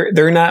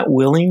they're not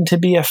willing to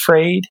be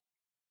afraid,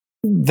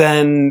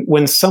 then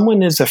when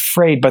someone is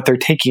afraid but they're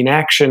taking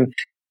action,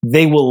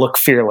 they will look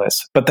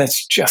fearless. But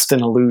that's just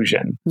an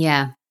illusion.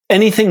 Yeah.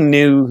 Anything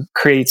new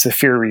creates a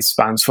fear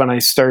response. When I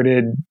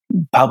started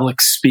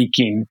public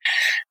speaking,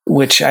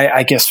 which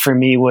I guess for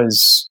me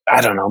was,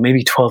 I don't know,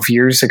 maybe 12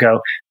 years ago,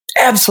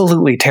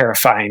 absolutely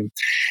terrifying.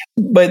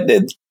 But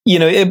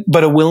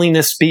but a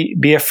willingness to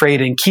be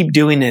afraid and keep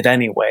doing it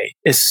anyway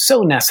is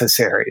so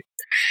necessary.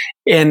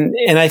 And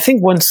I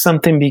think once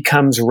something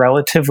becomes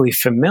relatively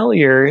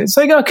familiar, it's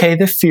like, okay,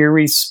 the fear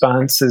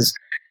response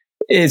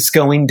is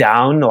going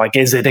down. Like,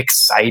 is it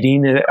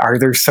exciting? Are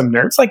there some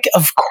nerves? Like,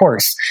 of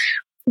course.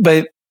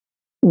 But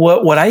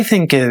what I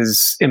think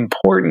is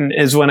important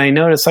is when I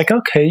notice, like,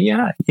 okay,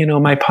 yeah,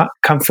 my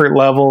comfort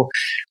level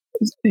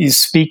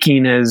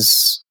speaking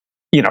is,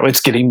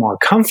 it's getting more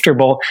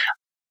comfortable.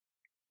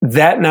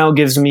 That now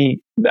gives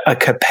me a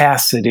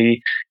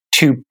capacity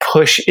to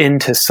push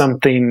into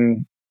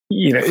something,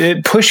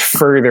 push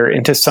further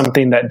into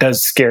something that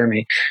does scare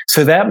me.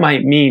 So that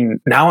might mean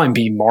now I'm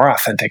being more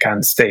authentic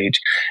on stage.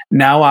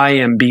 Now I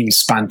am being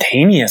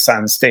spontaneous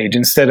on stage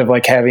instead of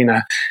like having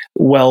a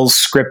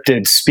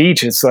well-scripted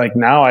speech. It's like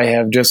now I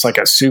have just like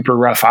a super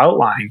rough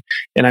outline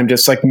and I'm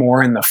just like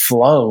more in the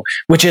flow,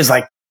 which is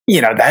like,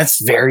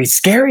 that's very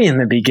scary in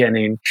the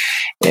beginning.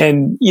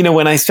 And,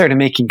 when I started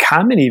making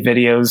comedy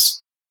videos,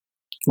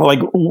 like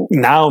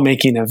now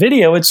making a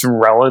video, it's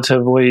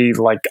relatively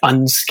like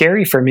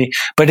unscary for me.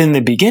 But in the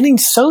beginning,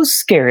 so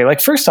scary.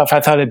 Like, first off, I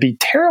thought it'd be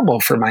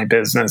terrible for my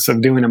business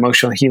of doing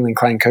emotional healing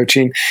client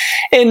coaching.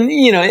 And,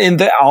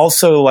 and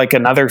also like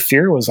another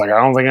fear was like,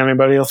 I don't think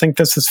anybody will think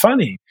this is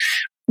funny.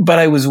 But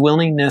I was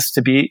willing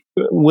to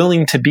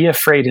be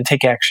afraid and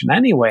take action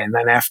anyway. And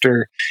then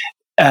after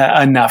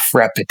enough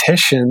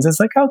repetitions, it's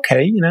like,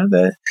 okay,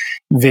 the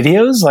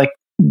videos, like,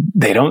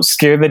 they don't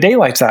scare the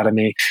daylights out of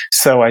me.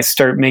 So I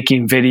start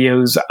making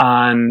videos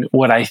on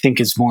what I think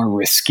is more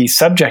risky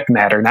subject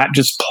matter, not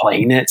just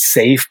playing it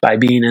safe by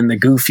being in the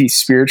goofy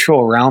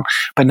spiritual realm,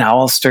 but now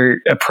I'll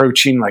start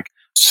approaching like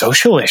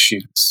social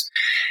issues.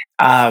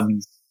 I'm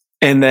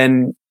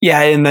getting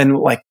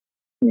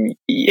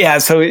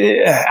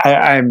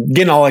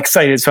all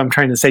excited. So I'm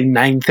trying to say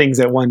 9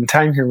 things at one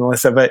time here,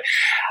 Melissa, but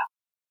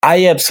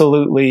I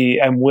absolutely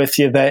am with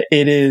you that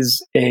it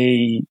is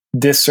a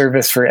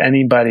disservice for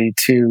anybody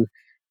to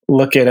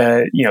look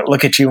at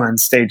you on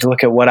stage,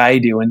 look at what I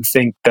do and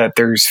think that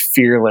there's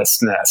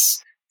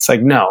fearlessness. It's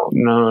like, no.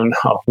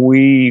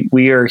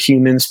 We are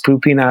humans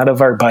pooping out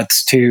of our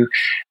butts too.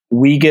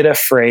 We get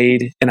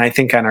afraid. And I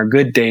think on our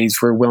good days,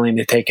 we're willing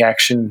to take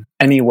action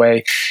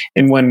anyway.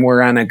 And when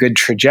we're on a good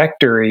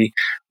trajectory,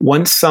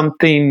 once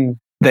something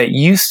that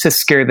used to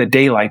scare the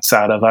daylights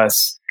out of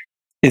us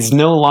is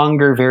no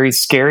longer very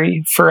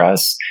scary for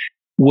us,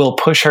 we'll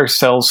push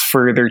ourselves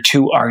further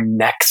to our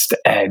next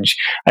edge.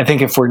 I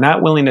think if we're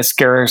not willing to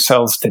scare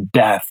ourselves to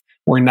death,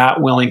 we're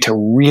not willing to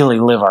really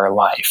live our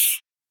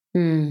life.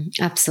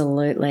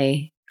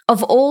 Absolutely.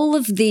 Of all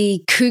of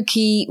the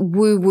kooky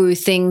woo-woo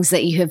things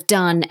that you have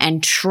done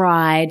and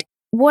tried,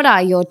 what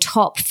are your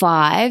top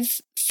 5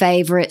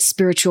 favorite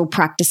spiritual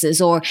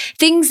practices or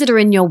things that are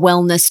in your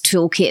wellness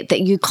toolkit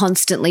that you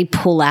constantly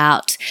pull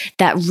out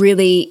that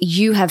really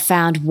you have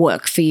found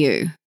work for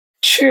you?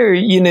 Sure.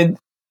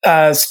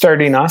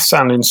 Starting off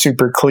sounding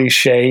super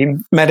cliche,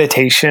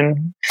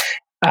 meditation.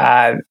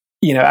 I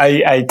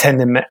tend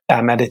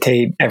to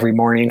meditate every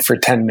morning for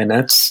 10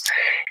 minutes.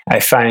 I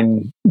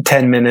find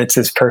 10 minutes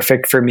is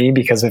perfect for me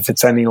because if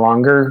it's any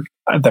longer,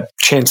 the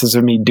chances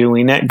of me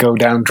doing it go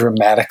down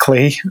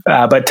dramatically.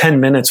 But 10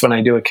 minutes, when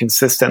I do it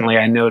consistently,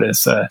 I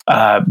notice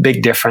a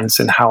big difference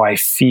in how I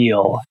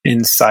feel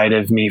inside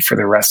of me for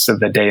the rest of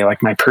the day.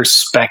 Like my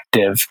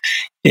perspective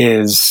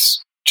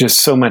is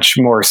just so much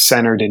more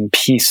centered and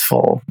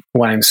peaceful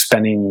when I'm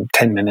spending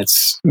 10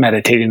 minutes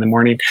meditating in the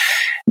morning.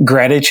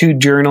 Gratitude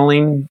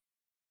journaling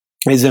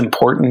is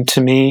important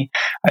to me.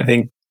 I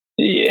think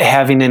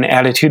having an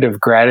attitude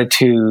of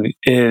gratitude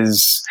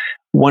is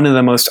one of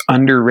the most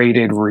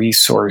underrated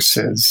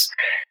resources.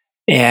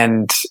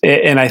 And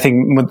I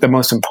think the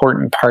most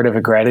important part of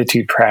a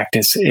gratitude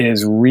practice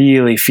is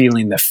really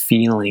feeling the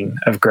feeling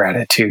of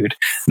gratitude,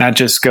 not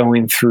just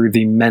going through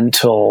the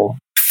mental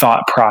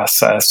thought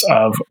process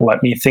of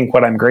let me think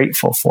what I'm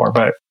grateful for,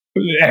 but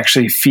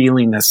actually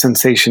feeling the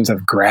sensations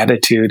of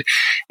gratitude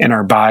in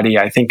our body,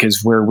 I think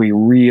is where we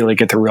really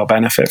get the real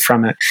benefit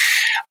from it.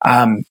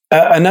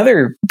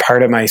 Another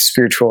part of my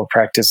spiritual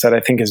practice that I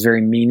think is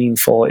very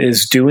meaningful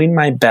is doing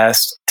my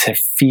best to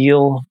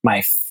feel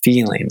my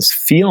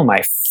feel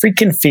my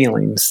freaking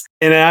feelings.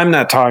 And I'm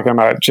not talking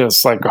about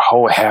just like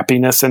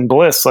happiness and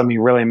bliss. Let me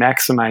really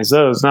maximize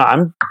those.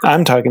 No,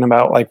 I'm talking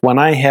about like when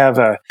I have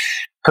a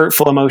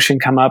hurtful emotion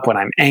come up, when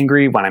I'm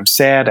angry, when I'm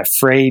sad,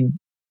 afraid,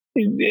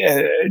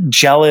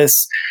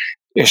 jealous,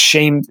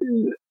 ashamed,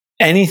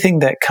 anything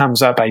that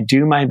comes up, I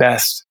do my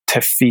best to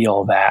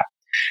feel that.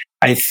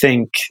 I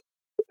think,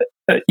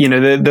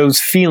 those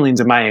feelings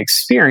in my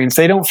experience,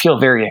 they don't feel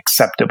very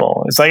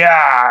acceptable. It's like,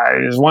 I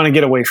just want to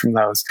get away from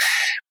those.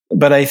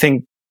 But I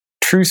think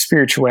true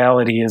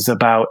spirituality is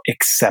about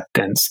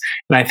acceptance.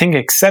 And I think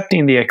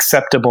accepting the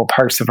acceptable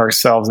parts of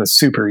ourselves is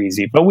super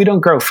easy, but we don't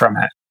grow from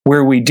it.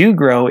 Where we do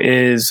grow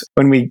is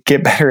when we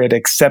get better at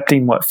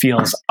accepting what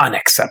feels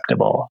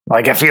unacceptable.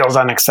 Like it feels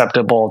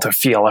unacceptable to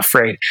feel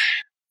afraid,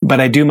 but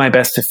I do my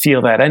best to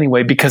feel that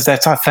anyway, because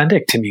that's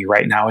authentic to me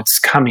right now. It's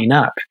coming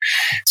up.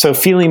 So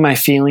feeling my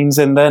feelings,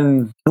 and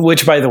then,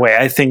 which by the way,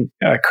 I think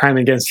a crime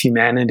against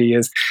humanity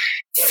is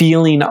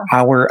feeling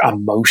our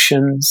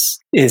emotions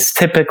is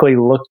typically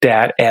looked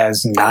at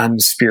as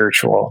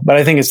non-spiritual, but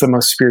I think it's the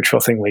most spiritual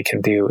thing we can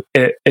do.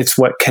 It's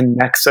what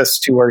connects us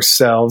to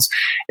ourselves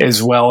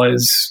as well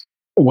as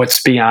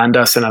what's beyond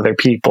us and other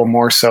people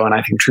more so. And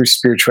I think true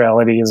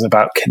spirituality is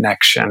about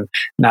connection,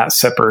 not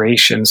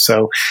separation.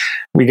 So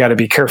we got to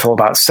be careful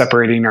about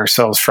separating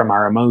ourselves from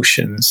our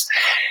emotions.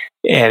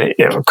 And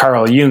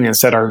Carl Jung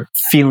said our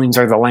feelings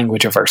are the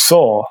language of our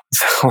soul.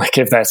 So like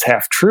if that's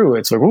half true,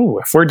 it's like,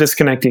 if we're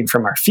disconnecting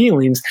from our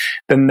feelings,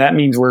 then that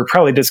means we're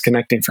probably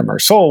disconnecting from our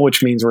soul,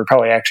 which means we're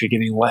probably actually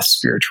getting less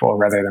spiritual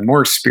rather than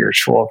more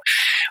spiritual.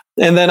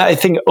 And then I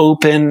think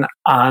open,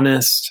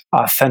 honest,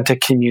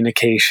 authentic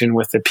communication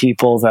with the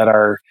people that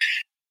are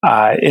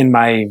in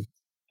my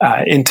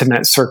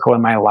intimate circle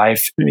in my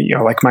life,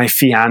 like my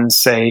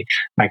fiance,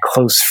 my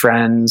close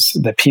friends,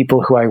 the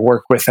people who I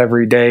work with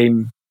every day.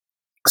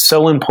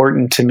 So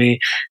important to me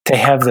to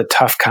have the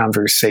tough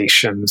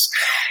conversations.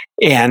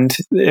 And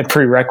a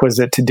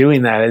prerequisite to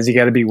doing that is you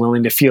got to be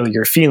willing to feel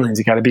your feelings.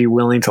 You got to be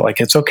willing to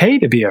it's okay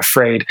to be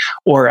afraid,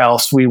 or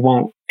else we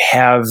won't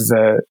have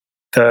the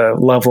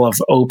level of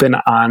open,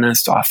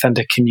 honest,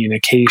 authentic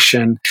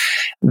communication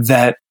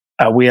that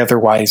we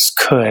otherwise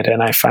could.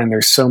 And I find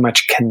there's so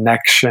much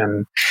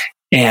connection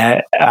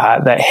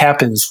that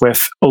happens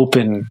with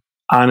open,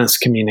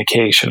 honest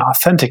communication,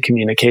 authentic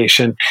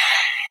communication,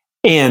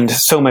 and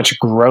so much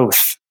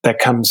growth that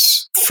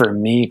comes for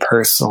me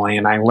personally.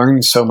 And I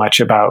learn so much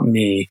about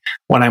me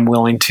when I'm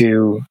willing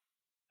to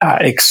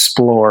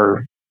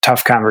explore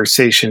tough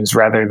conversations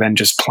rather than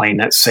just playing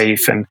it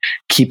safe and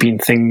keeping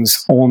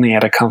things only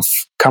at a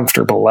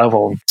comfortable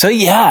level. So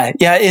yeah.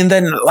 And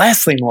then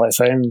lastly,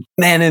 Melissa,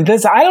 and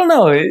this, I don't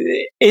know,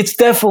 it's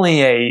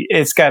definitely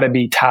it's got to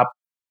be top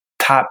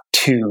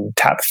two,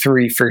 top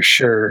three for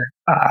sure,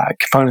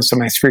 components of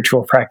my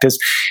spiritual practice.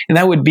 And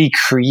that would be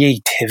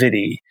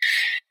creativity.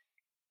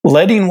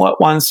 Letting what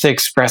wants to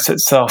express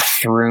itself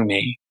through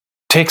me.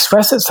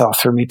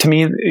 To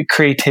me,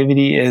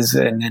 creativity is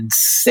an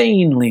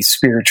insanely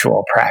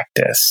spiritual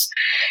practice.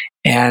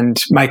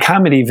 And my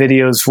comedy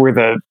videos were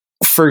the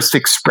first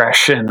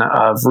expression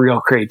of real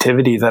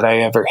creativity that I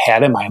ever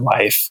had in my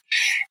life.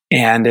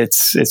 And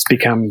it's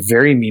become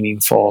very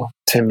meaningful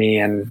to me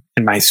in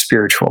my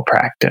spiritual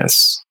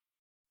practice.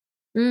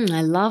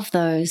 I love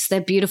those.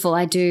 They're beautiful.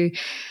 I do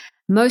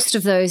most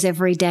of those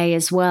every day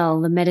as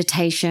well, the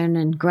meditation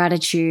and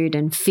gratitude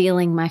and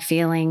feeling my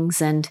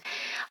feelings. And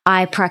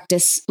I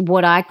practice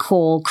what I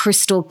call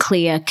crystal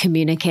clear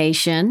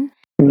communication.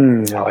 I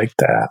like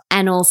that.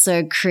 And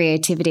also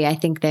creativity. I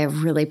think they're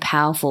really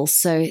powerful.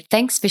 So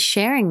thanks for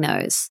sharing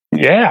those.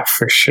 Yeah,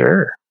 for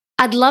sure.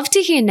 I'd love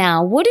to hear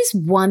now, what is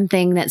one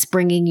thing that's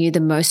bringing you the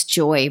most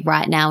joy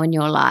right now in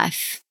your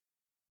life?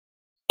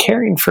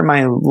 Caring for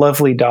my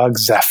lovely dog,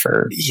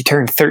 Zephyr. He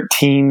turned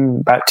 13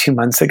 about 2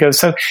 months ago.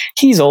 So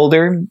he's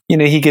older.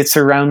 He gets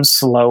around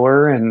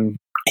slower and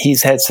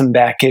he's had some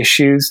back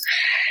issues.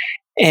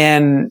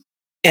 And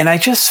I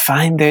just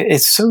find that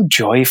it's so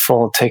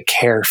joyful to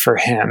care for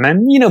him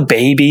and,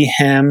 baby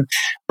him,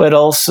 but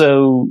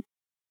also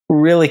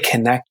really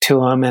connect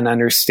to him and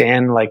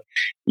understand,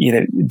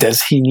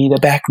 does he need a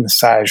back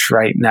massage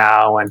right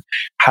now? And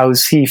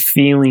how's he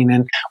feeling?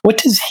 And what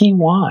does he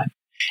want?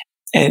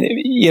 And,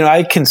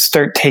 I can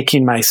start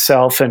taking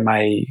myself and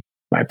my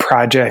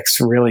projects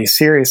really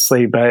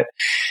seriously, but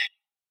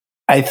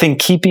I think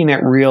keeping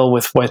it real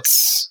with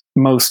what's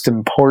most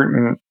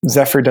important,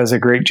 Zephyr does a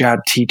great job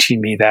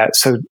teaching me that.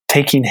 So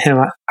taking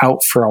him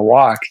out for a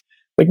walk,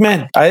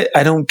 I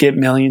don't get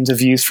millions of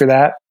views for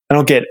that. I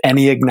don't get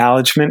any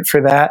acknowledgement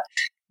for that,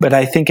 but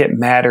I think it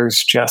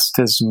matters just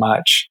as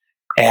much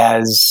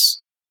as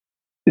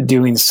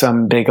doing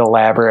some big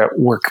elaborate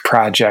work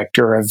project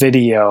or a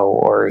video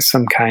or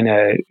some kind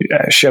of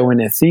show in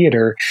a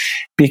theater,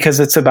 because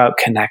it's about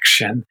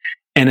connection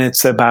and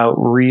it's about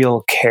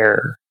real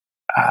care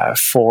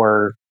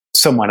for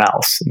someone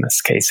else. In this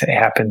case, it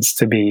happens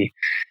to be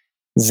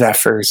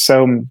Zephyr.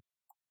 So,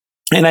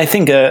 and I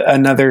think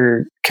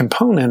another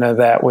component of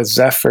that with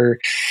Zephyr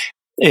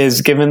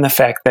is, given the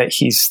fact that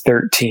he's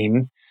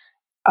 13,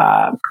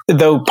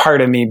 though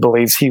part of me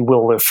believes he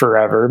will live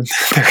forever,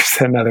 there's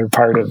another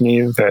part of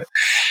me that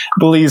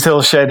believes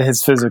he'll shed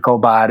his physical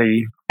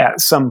body at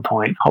some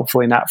point,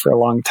 hopefully not for a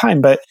long time.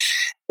 But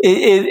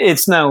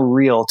it's now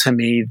real to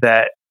me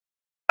that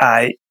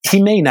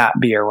he may not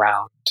be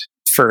around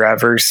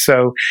forever.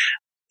 So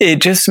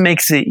it just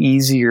makes it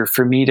easier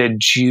for me to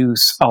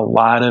juice a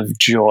lot of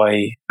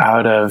joy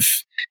out of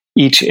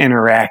each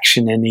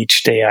interaction and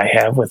each day I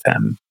have with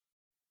him.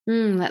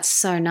 That's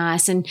so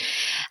nice. And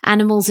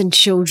animals and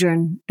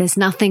children, there's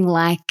nothing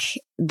like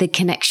the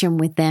connection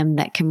with them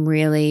that can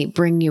really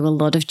bring you a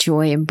lot of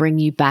joy and bring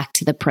you back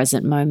to the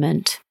present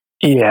moment.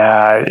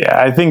 Yeah.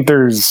 I think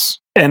there's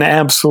an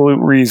absolute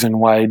reason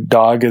why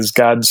dog is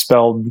God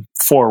spelled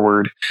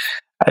forward,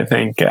 I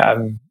think.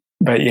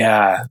 But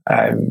yeah,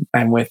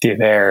 I'm with you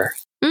there.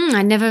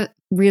 I never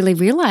really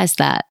realized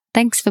that.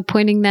 Thanks for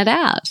pointing that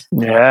out.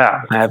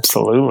 Yeah,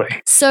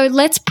 absolutely. So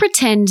let's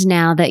pretend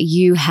now that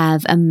you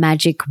have a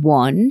magic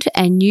wand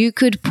and you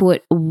could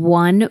put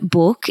one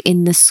book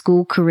in the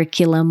school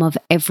curriculum of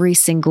every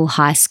single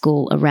high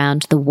school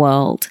around the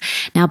world.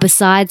 Now,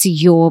 besides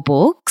your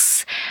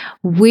books,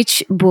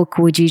 which book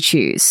would you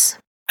choose?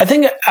 I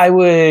think I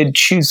would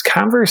choose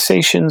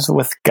Conversations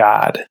with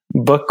God,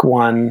 book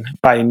 1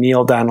 by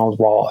Neil Donald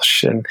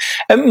Walsh. And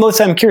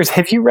Melissa, I'm curious,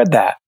 have you read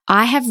that?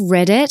 I have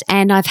read it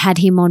and I've had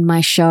him on my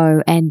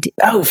show. And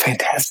oh,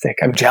 fantastic.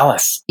 I'm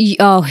jealous.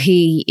 Oh,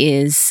 he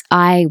is.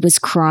 I was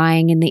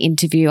crying in the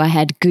interview. I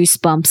had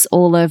goosebumps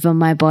all over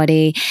my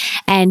body.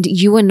 And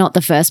you were not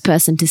the first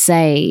person to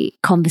say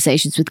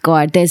Conversations with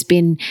God. There's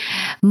been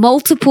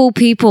multiple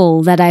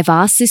people that I've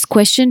asked this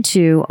question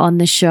to on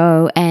the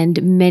show,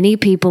 and many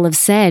people have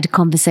said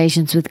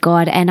Conversations with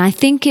God. And I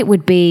think it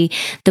would be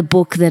the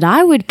book that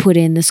I would put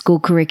in the school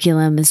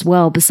curriculum as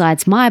well,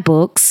 besides my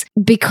books,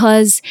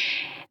 because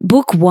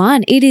book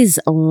 1, it is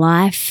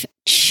life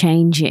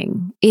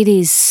changing. It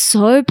is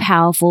so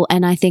powerful,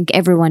 and I think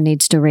everyone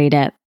needs to read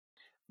it.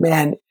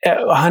 Man,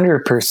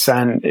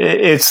 100%.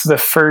 It's the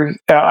first,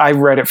 I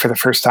read it for the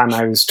first time.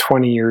 I was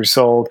 20 years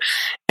old,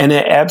 and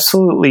it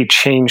absolutely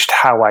changed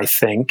how I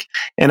think.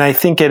 And I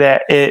think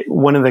it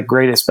one of the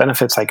greatest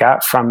benefits I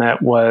got from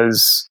it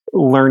was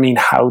learning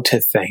how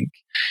to think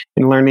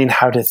and learning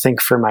how to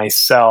think for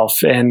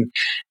myself. And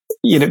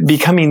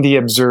becoming the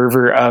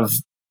observer of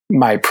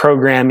my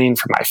programming,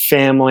 from my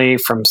family,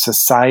 from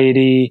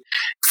society,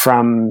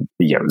 from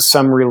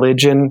some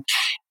religion.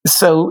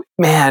 So,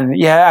 man,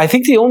 yeah, I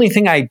think the only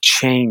thing I'd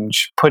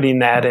change putting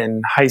that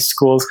in high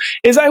schools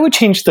is I would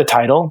change the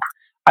title.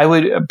 I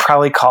would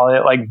probably call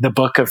it like the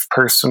Book of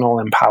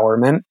Personal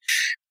Empowerment.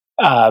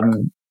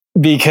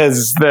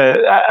 Because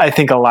I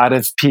think a lot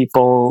of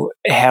people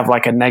have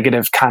like a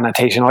negative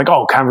connotation, like,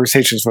 oh,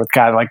 Conversations with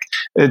God, like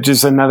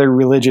just another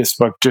religious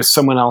book, just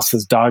someone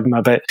else's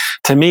dogma. But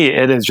to me,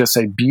 it is just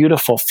a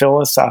beautiful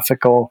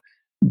philosophical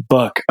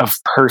book of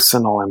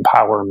personal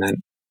empowerment.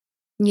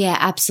 Yeah,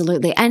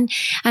 absolutely. And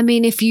I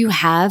mean, if you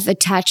have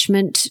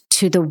attachment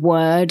to the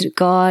word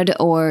God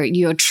or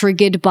you're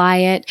triggered by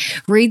it,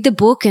 read the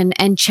book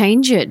and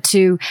change it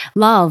to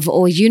love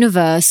or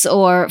universe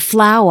or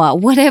flower,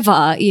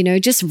 whatever,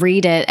 just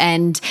read it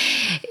and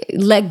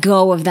let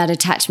go of that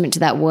attachment to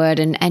that word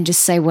and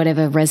just say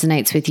whatever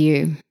resonates with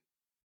you.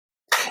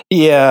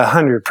 Yeah,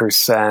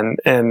 100%.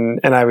 And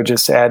I would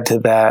just add to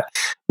that,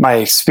 my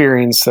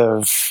experience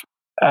of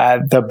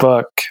the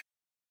book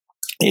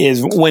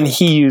is when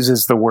he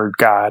uses the word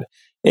God,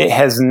 it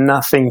has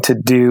nothing to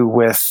do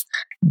with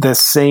the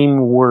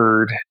same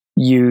word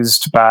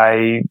used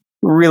by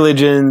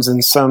religions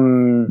and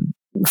some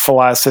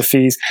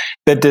philosophies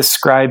that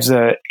describes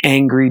a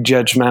angry,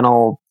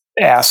 judgmental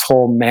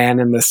asshole man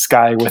in the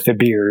sky with a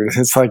beard.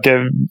 It's like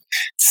a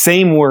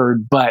same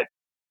word, but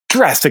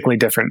drastically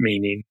different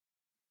meaning.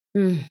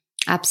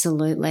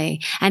 Absolutely.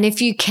 And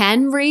if you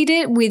can read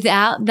it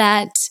without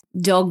that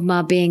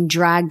dogma being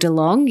dragged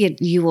along,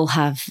 you will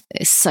have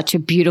such a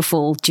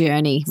beautiful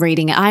journey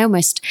reading it. I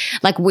almost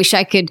wish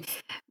I could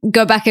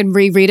go back and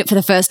reread it for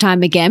the first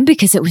time again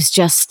because it was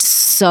just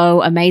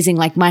so amazing.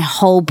 Like my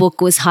whole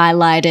book was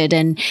highlighted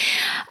and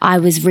I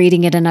was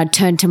reading it and I'd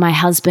turn to my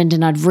husband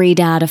and I'd read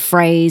out a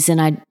phrase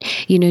and I'd,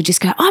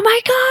 just go, oh my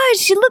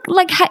gosh, you look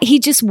like he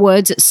just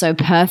words it so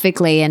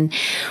perfectly. And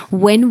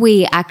when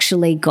we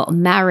actually got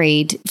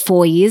married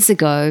 4 years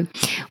ago,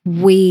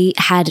 we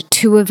had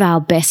two of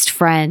our best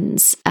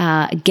friends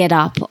get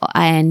up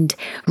and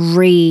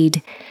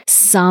read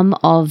some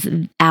of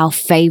our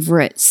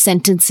favorite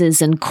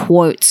sentences and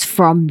quotes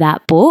from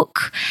that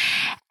book.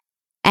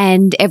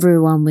 And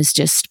everyone was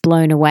just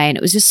blown away. And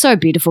it was just so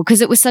beautiful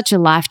because it was such a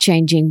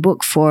life-changing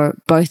book for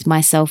both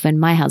myself and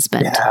my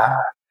husband. Yeah,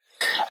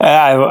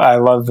 I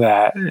love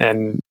that.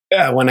 And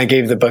when I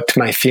gave the book to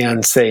my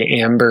fiance,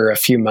 Amber, a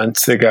few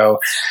months ago,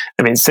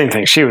 I mean, same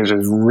thing. She was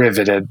just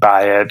riveted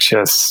by it.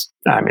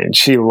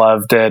 She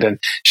loved it. And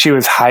she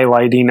was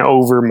highlighting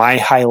over my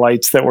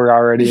highlights that were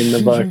already in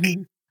the book.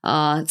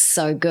 Oh, it's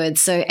so good.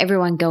 So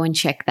everyone go and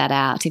check that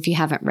out if you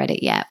haven't read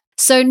it yet.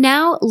 So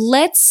now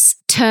let's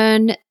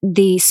turn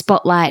the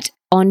spotlight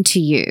onto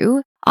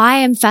you. I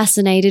am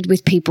fascinated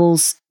with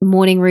people's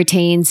morning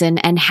routines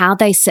and how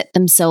they set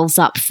themselves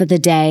up for the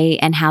day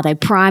and how they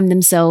prime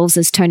themselves,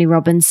 as Tony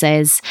Robbins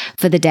says,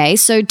 for the day.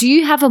 So do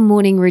you have a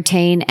morning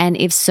routine? And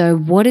if so,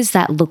 what does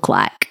that look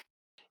like?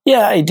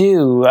 Yeah, I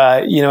do.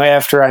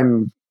 After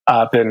I'm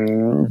up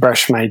and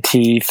brush my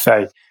teeth,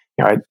 I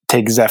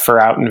take Zephyr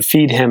out and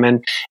feed him.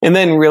 And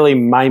then really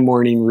my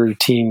morning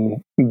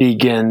routine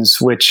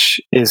begins,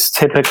 which is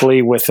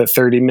typically with a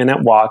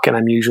 30-minute walk. And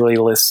I'm usually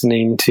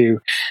listening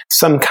to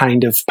some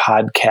kind of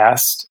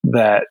podcast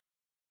that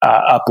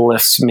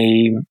uplifts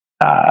me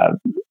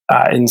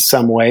in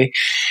some way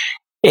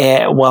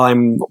while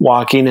I'm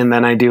walking. And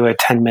then I do a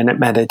 10-minute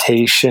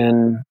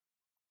meditation.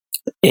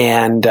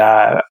 And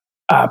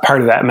part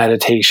of that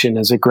meditation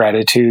is a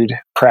gratitude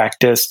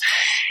practice.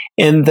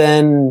 And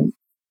then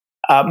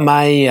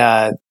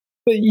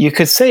you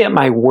could say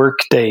my work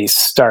day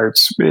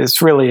starts,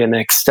 it's really an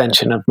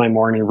extension of my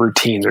morning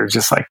routine. There's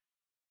just like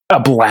a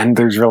blend.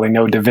 There's really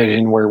no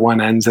division where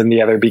one ends and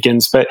the other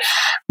begins. But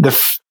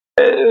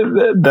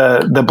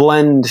the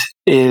blend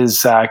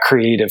is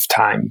creative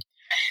time.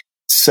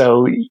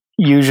 So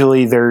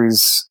usually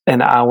there's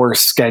an hour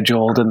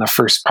scheduled in the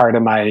first part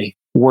of my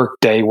work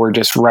day where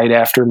just right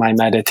after my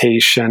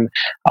meditation,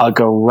 I'll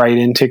go right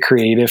into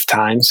creative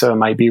time. So it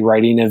might be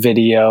writing a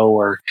video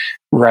or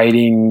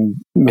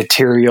writing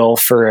material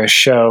for a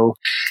show.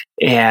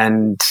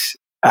 And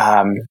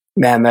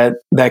man,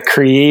 that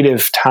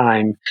creative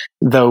time,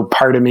 though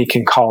part of me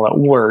can call it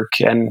work,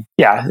 and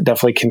yeah, it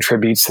definitely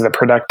contributes to the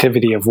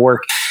productivity of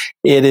work,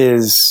 it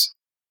is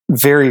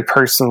very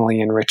personally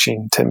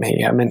enriching to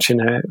me. I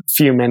mentioned a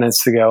few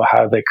minutes ago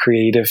how the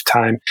creative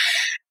time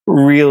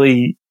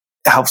really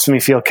helps me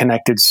feel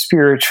connected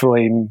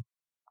spiritually,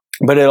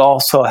 but it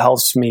also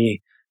helps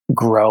me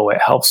grow.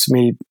 It helps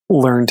me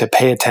learn to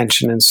pay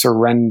attention and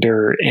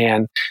surrender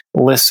and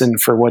listen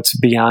for what's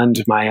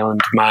beyond my own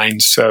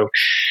mind. So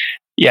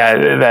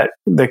yeah, that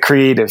the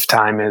creative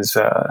time is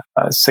a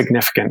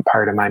significant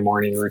part of my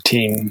morning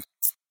routine.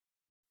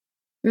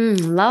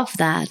 Love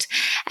that.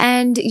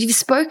 And you've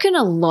spoken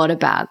a lot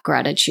about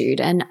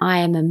gratitude, and I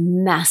am a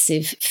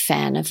massive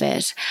fan of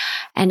it.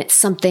 And it's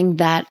something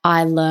that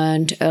I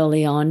learned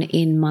early on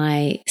in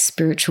my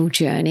spiritual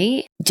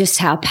journey, just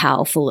how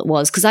powerful it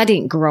was, because I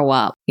didn't grow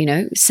up,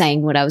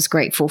 saying what I was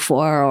grateful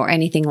for or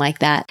anything like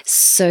that.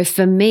 So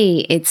for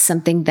me, it's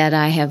something that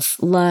I have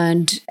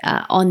learned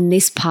on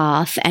this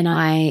path, and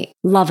I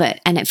love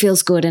it, and it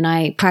feels good, and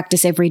I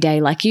practice every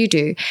day like you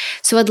do.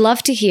 So I'd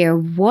love to hear,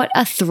 what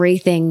are 3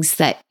 things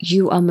that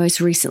you are most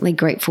recently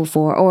grateful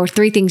for, or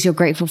 3 things you're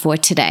grateful for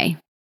today?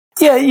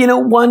 Yeah,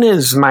 one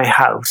is my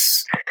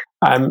house.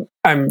 I'm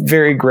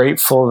very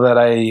grateful that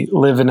I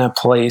live in a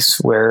place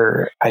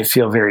where I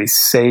feel very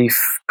safe,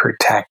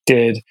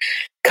 protected,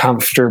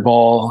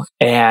 comfortable,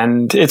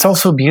 and it's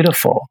also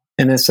beautiful,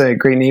 and it's a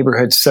great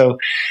neighborhood. So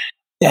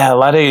yeah, a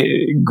lot of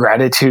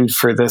gratitude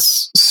for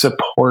this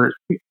support,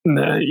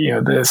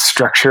 the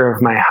structure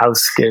of my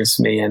house gives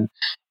me.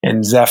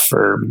 And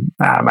Zephyr,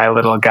 my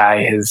little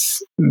guy, has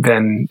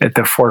been at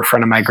the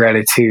forefront of my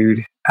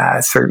gratitude,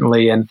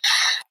 certainly. And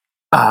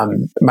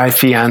my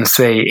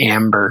fiance,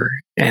 Amber,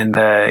 and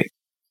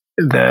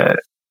the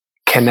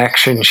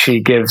connection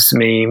she gives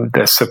me,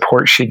 the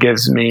support she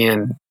gives me,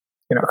 and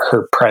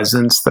her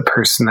presence, the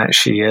person that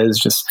she is,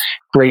 just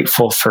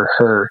grateful for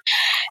her.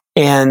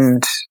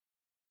 And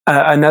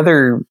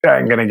another,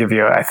 I'm going to give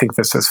you, I think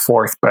this is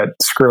 4th, but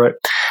screw it.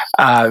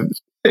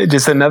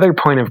 Just another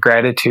point of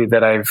gratitude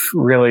that I've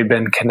really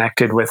been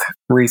connected with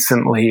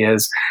recently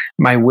is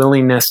my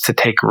willingness to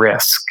take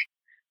risk.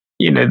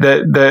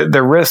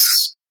 The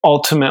risks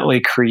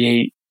ultimately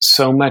create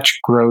so much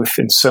growth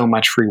and so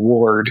much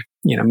reward,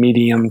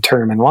 medium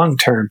term and long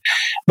term.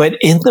 But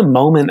in the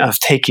moment of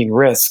taking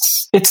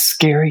risks, it's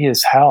scary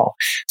as hell.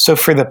 So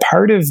for the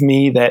part of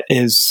me that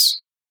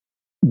is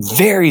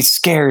very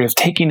scared of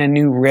taking a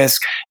new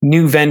risk,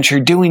 new venture,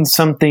 doing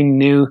something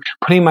new,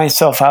 putting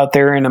myself out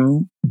there in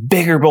a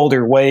bigger,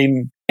 bolder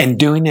way, and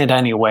doing it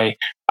anyway,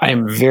 I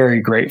am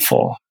very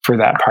grateful for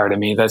that part of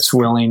me that's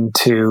willing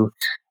to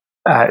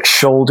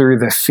shoulder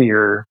the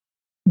fear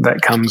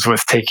that comes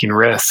with taking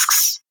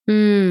risks.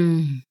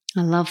 I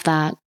love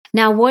that.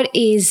 Now, what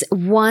is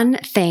one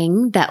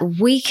thing that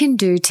we can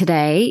do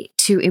today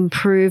to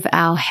improve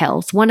our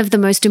health? One of the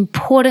most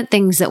important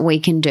things that we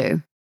can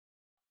do?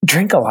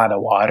 Drink a lot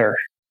of water.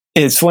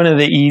 It's one of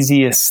the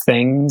easiest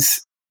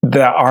things.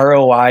 The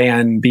ROI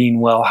on being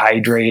well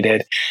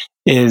hydrated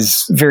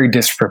is very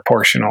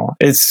disproportional.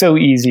 It's so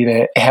easy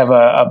to have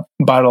a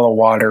bottle of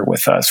water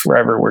with us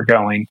wherever we're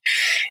going.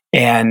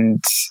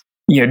 And,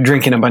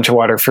 drinking a bunch of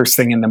water first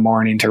thing in the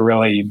morning to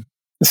really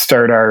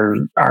start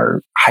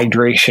our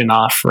hydration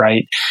off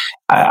right.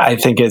 I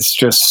think it's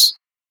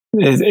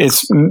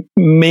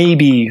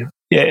maybe,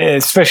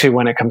 especially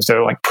when it comes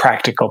to like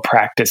practical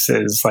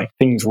practices, like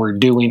things we're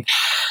doing,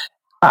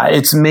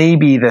 it's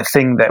maybe the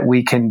thing that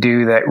we can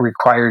do that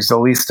requires the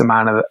least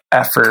amount of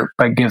effort,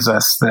 but gives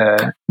us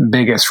the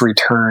biggest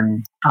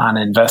return on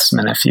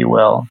investment, if you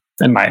will,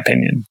 in my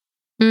opinion.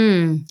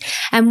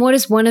 And what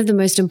is one of the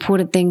most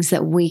important things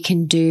that we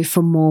can do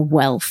for more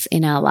wealth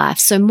in our life?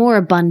 So more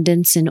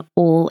abundance in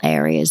all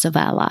areas of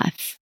our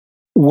life.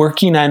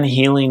 Working on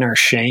healing our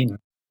shame.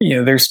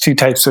 There's 2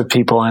 types of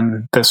people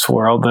in this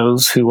world,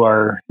 those who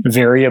are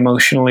very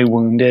emotionally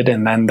wounded,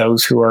 and then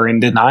those who are in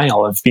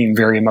denial of being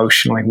very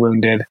emotionally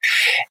wounded.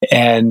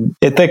 And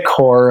at the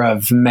core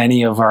of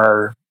many of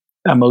our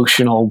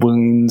emotional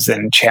wounds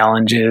and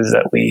challenges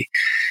that we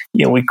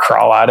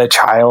crawl out of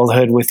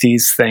childhood with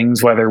these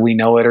things, whether we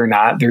know it or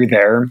not, they're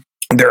there.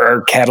 There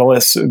are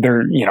catalysts,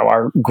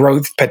 our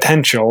growth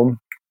potential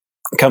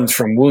comes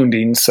from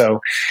wounding.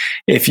 So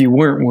if you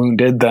weren't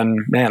wounded,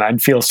 then man,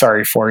 I'd feel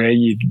sorry for you.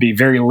 You'd be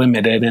very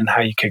limited in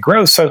how you could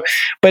grow. So,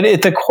 but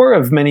at the core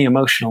of many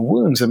emotional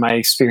wounds in my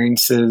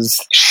experience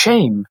is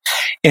shame.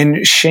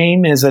 And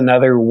shame is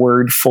another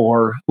word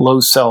for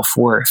low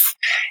self-worth.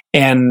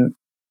 And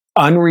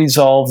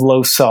unresolved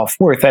low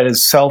self-worth, that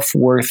is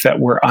self-worth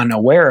that we're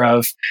unaware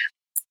of,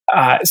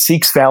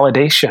 seeks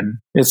validation.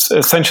 It's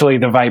essentially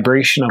the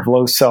vibration of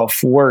low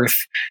self-worth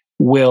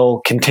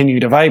will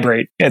continue to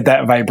vibrate at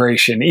that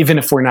vibration, even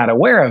if we're not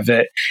aware of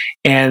it.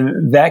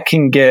 And that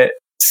can get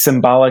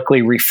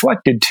symbolically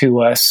reflected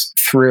to us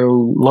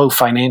through low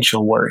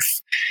financial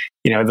worth.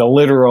 The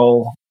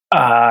literal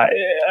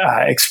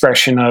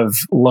expression of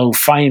low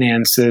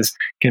finances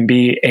can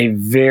be a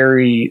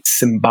very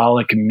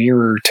symbolic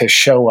mirror to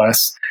show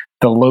us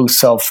the low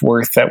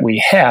self-worth that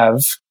we have,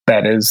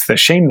 that is the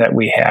shame that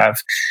we have.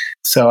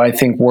 So I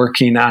think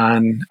working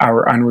on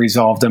our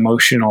unresolved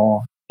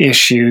emotional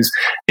issues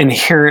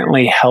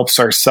inherently helps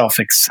our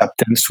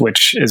self-acceptance,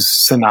 which is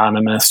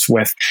synonymous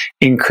with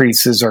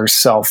increases our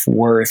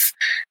self-worth,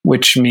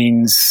 which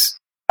means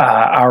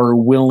our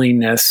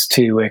willingness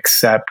to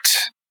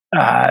accept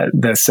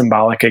the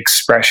symbolic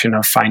expression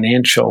of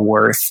financial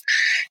worth,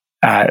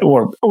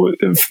 or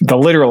the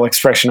literal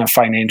expression of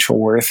financial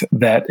worth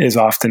that is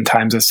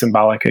oftentimes a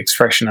symbolic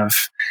expression of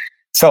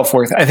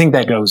self-worth. I think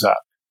that goes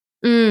up.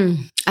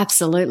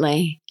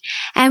 Absolutely.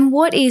 And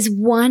what is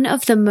one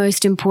of the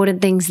most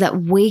important things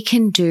that we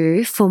can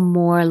do for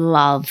more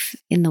love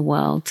in the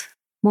world?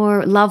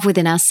 More love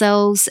within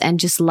ourselves and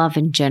just love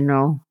in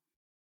general.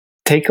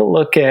 Take a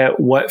look at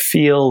what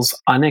feels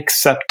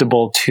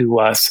unacceptable to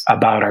us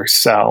about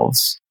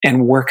ourselves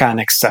and work on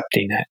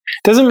accepting it.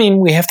 Doesn't mean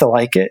we have to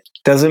like it.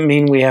 Doesn't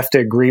mean we have to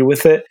agree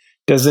with it.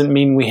 Doesn't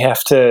mean we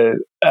have to,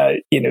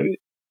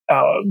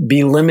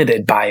 be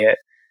limited by it.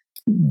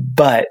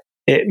 But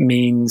it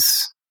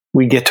means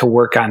we get to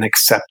work on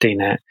accepting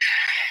it.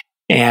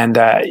 And,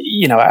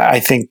 I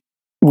think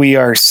we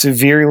are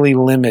severely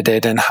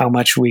limited in how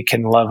much we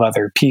can love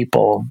other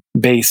people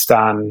based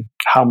on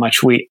how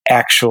much we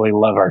actually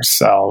love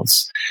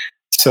ourselves.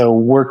 So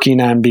working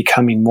on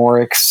becoming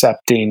more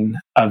accepting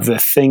of the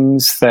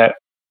things that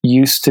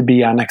used to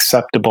be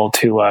unacceptable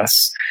to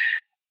us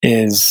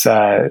is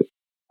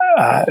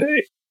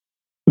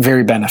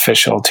very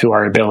beneficial to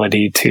our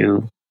ability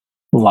to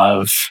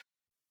love.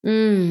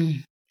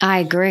 I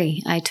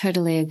agree. I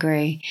totally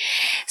agree.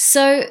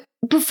 So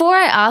before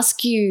I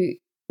ask you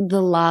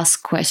the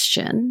last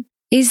question,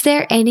 is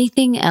there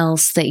anything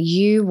else that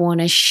you want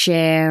to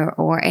share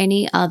or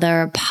any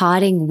other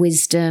parting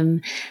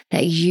wisdom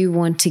that you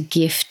want to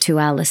gift to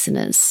our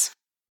listeners?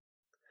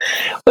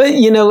 But,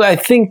 I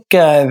think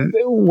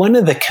one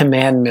of the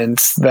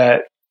commandments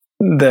that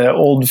the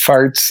old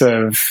farts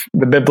of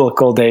the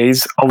biblical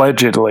days,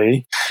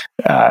 allegedly,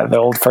 the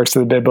old farts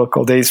of the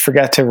biblical days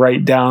forgot to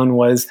write down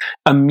was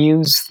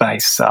amuse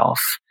thyself.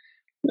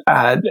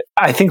 I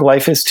think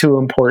life is too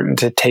important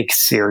to take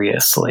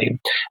seriously.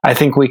 I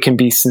think we can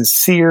be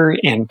sincere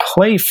and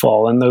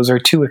playful, and those are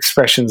two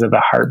expressions of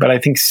the heart. But I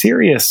think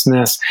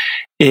seriousness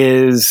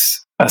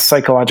is a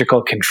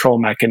psychological control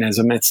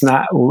mechanism. It's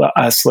not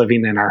us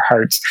living in our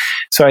hearts.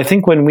 So I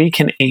think when we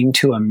can aim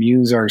to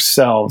amuse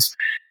ourselves,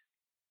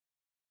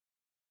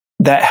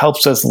 that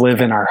helps us live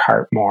in our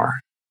heart more.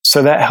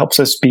 So that helps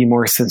us be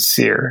more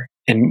sincere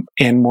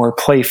and more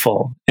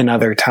playful in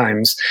other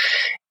times.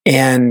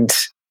 And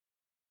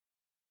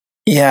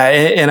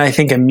I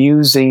think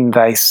amusing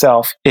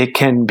thyself, it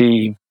can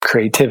be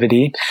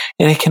creativity,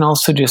 and it can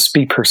also just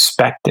be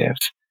perspective,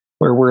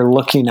 where we're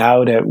looking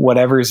out at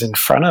whatever's in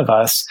front of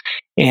us,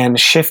 and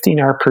shifting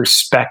our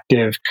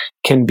perspective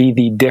can be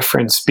the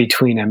difference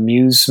between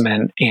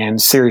amusement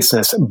and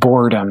seriousness,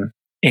 boredom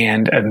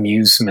and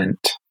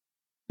amusement.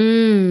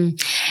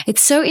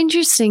 It's so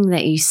interesting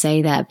that you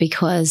say that,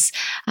 because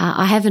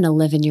I have an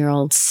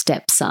 11-year-old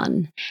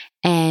stepson,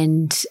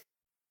 and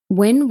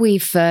when we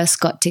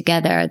first got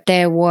together,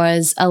 there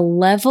was a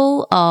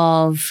level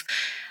of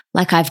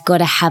like, I've got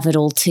to have it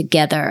all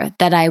together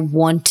that I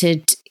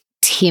wanted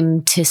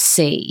him to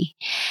see.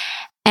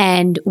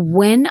 And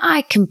when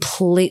I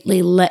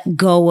completely let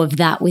go of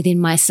that within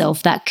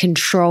myself, that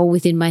control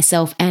within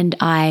myself, and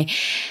I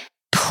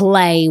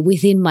play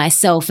within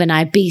myself and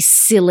I be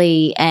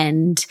silly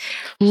and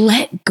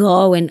let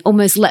go and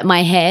almost let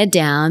my hair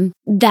down,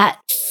 that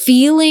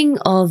feeling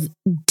of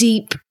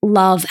deep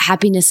love,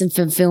 happiness, and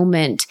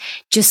fulfillment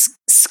just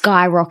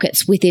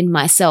skyrockets within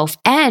myself.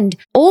 And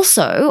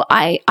also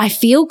I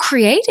feel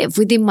creative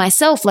within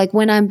myself, like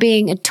when I'm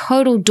being a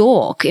total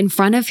dork in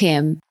front of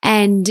him.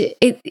 And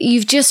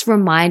you've just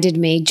reminded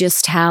me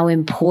just how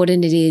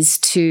important it is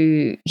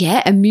to,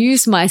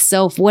 amuse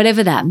myself,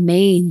 whatever that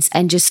means,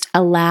 and just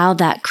allow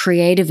that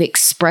creative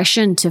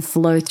expression to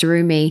flow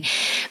through me,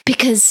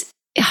 because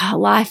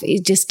life,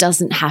 it just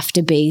doesn't have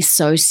to be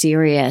so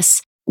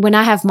serious. When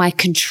I have my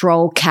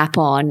control cap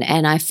on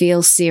and I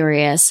feel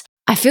serious,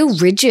 I feel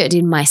rigid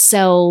in my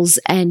cells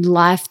and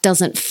life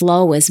doesn't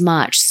flow as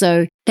much.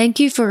 So thank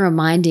you for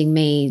reminding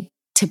me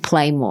to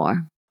play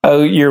more.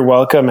 Oh, you're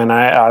welcome. And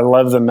I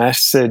love the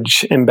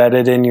message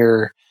embedded in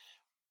your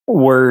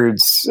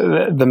words,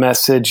 the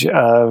message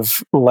of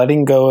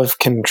letting go of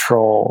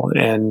control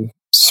and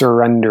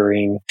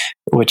surrendering,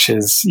 which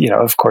is,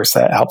 of course,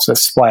 that helps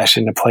us splash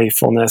into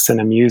playfulness and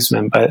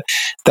amusement. But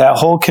that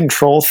whole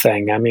control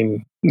thing, I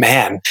mean,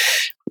 man,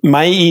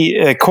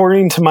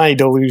 according to my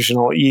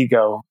delusional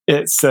ego,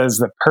 it says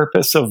the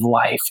purpose of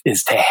life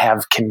is to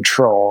have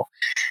control.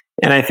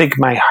 And I think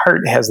my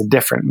heart has a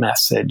different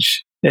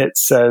message. It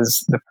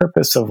says the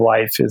purpose of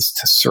life is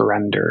to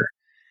surrender.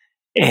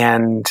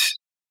 And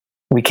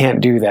we can't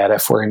do that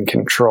if we're in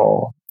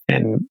control.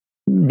 And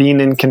being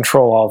in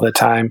control all the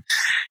time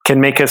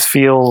can make us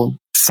feel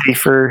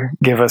safer,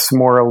 give us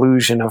more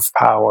illusion of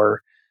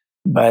power,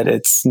 but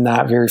it's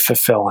not very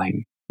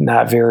fulfilling,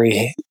 not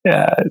very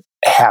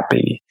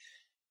happy,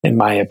 in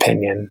my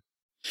opinion.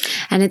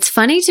 And it's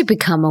funny to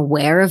become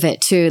aware of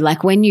it too.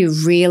 Like when you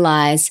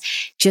realize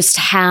just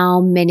how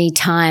many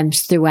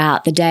times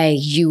throughout the day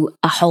you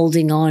are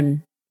holding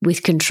on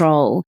with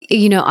control.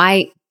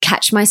 I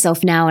catch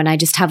myself now and I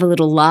just have a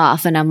little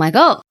laugh and I'm like,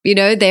 oh,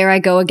 there I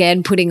go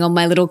again, putting on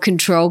my little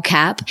control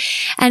cap.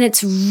 And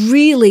it's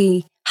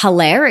really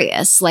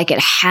hilarious, like at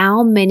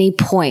how many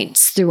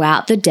points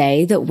throughout the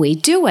day that we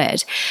do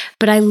it.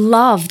 But I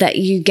love that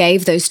you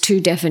gave those two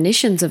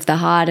definitions of the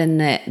heart and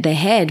the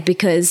head,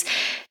 because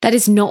that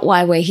is not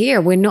why we're here.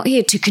 We're not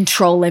here to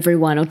control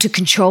everyone or to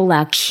control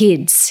our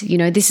kids. You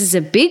know, this is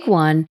a big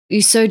one.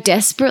 You so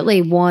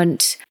desperately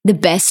want the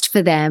best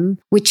for them,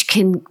 which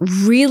can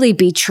really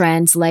be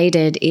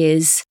translated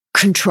is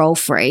control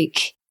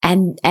freak.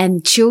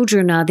 And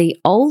children are the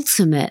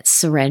ultimate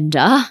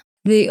surrender,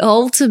 the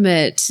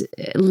ultimate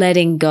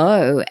letting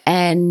go.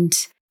 And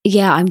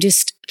yeah, I'm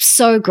just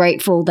so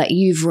grateful that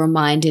you've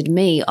reminded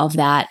me of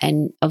that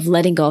and of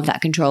letting go of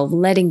that control, of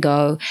letting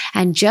go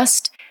and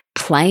just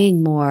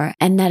playing more,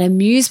 and that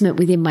amusement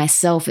within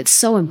myself. It's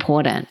so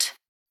important.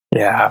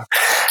 Yeah.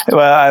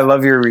 Well, I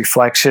love your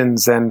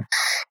reflections. And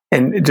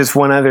just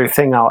one other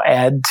thing I'll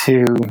add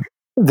to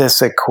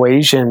this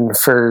equation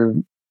for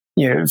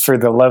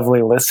the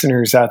lovely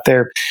listeners out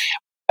there,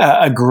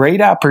 a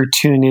great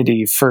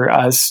opportunity for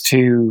us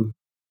to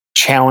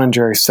challenge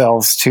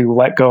ourselves to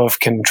let go of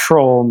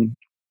control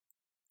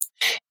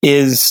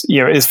is,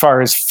 as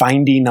far as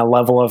finding a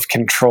level of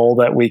control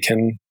that we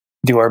can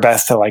do our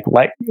best to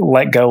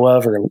let go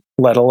of, or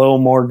let a little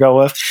more go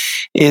of,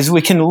 is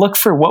we can look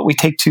for what we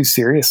take too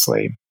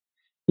seriously.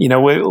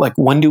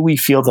 When do we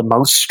feel the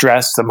most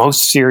stress, the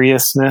most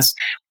seriousness?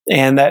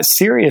 And that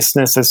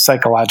seriousness is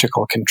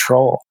psychological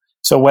control.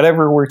 So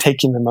whatever we're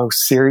taking the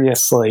most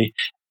seriously,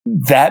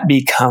 that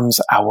becomes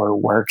our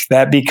work.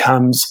 That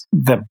becomes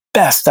the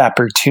best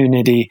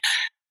opportunity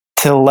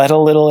to let a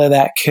little of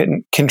that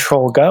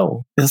control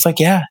go. And it's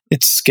like, yeah,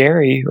 it's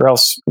scary, or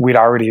else we'd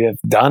already have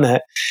done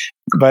it.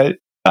 But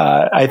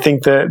I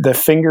think the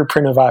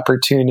fingerprint of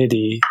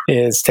opportunity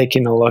is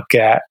taking a look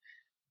at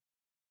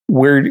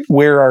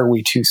where are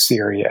we too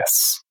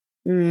serious?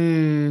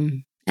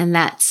 And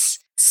that's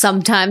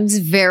sometimes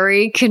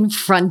very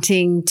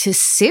confronting to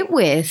sit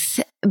with,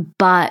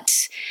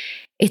 but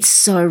it's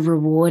so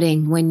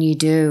rewarding when you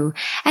do.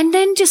 And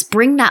then just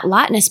bring that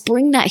lightness,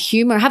 bring that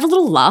humor, have a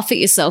little laugh at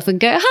yourself and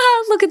go,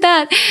 look at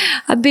that.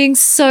 I'm being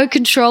so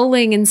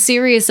controlling and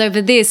serious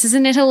over this.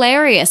 Isn't it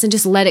hilarious? And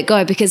just let it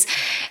go. Because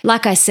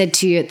like I said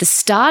to you at the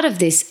start of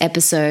this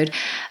episode,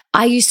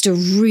 I used to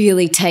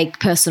really take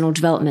personal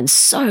development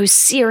so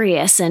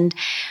serious and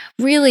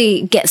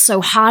really get so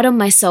hard on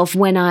myself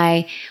when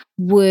I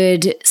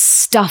would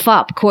stuff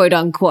up, quote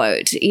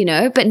unquote,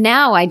 but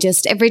now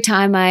every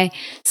time I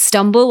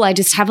stumble, I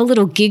just have a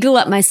little giggle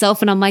at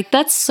myself and I'm like,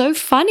 that's so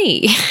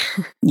funny.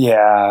 Yeah,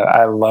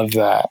 I love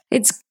that.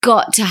 It's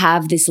got to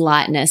have this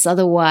lightness.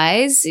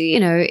 Otherwise,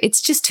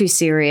 it's just too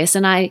serious.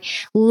 And I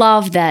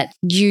love that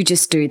you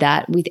just do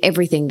that with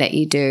everything that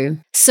you do.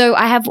 So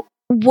I have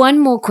one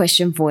more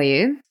question for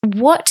you.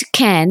 What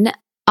can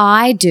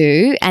I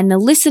do and the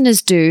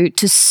listeners do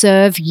to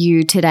serve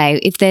you today?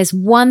 If there's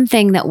one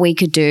thing that we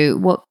could do,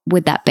 what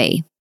would that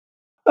be?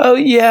 Oh,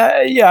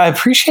 yeah, I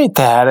appreciate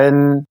that.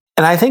 And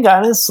I think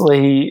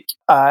honestly,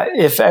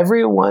 if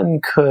everyone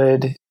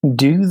could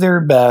do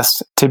their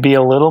best to be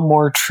a little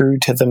more true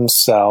to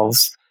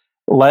themselves,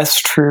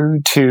 less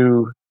true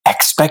to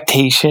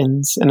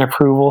expectations and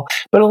approval,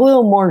 but a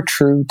little more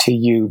true to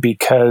you,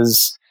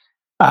 because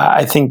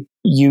I think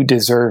you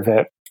deserve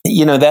it.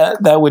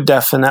 That would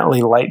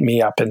definitely light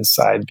me up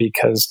inside,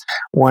 because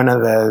one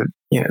of the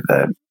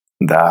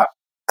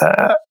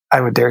I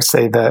would dare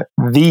say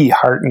the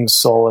heart and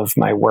soul of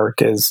my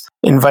work is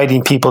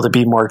inviting people to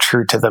be more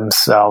true to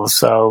themselves.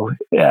 So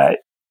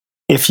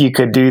if you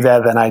could do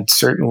that, then I'd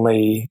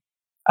certainly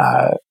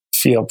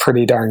feel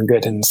pretty darn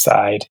good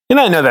inside. And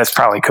I know that's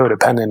probably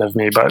codependent of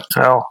me, but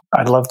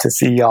I'd love to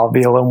see y'all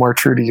be a little more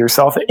true to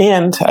yourself.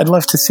 And I'd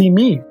love to see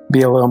me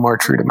be a little more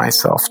true to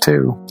myself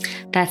too.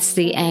 That's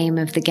the aim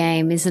of the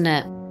game, isn't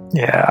it?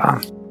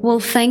 Yeah. Well,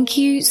 thank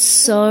you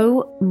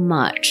so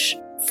much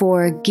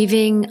for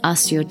giving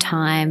us your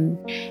time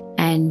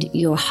and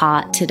your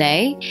heart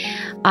today.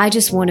 I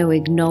just want to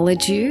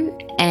acknowledge you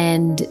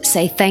and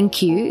say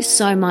thank you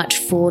so much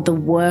for the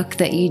work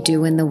that you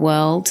do in the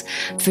world,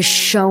 for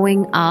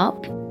showing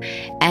up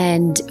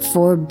and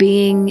for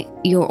being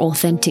your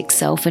authentic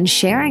self and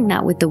sharing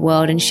that with the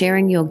world and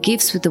sharing your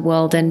gifts with the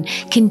world and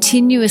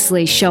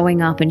continuously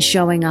showing up and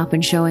showing up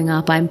and showing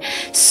up. I'm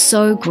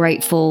so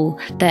grateful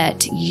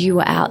that you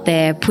are out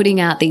there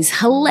putting out these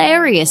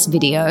hilarious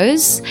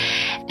videos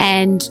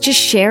and just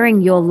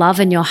sharing your love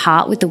and your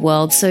heart with the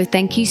world. So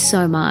thank you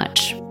so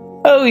much.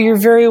 Oh, you're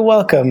very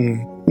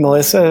welcome,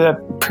 Melissa. I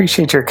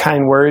appreciate your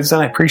kind words,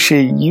 and I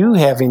appreciate you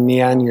having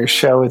me on your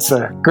show. It's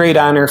a great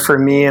honor for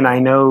me, and I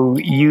know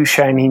you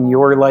shining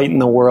your light in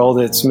the world,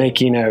 it's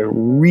making a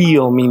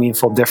real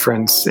meaningful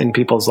difference in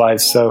people's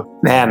lives. So,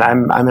 man,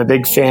 I'm a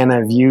big fan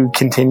of you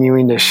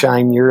continuing to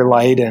shine your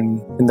light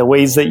and in the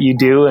ways that you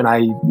do, and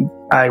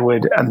I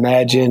would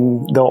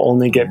imagine they'll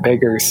only get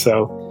bigger.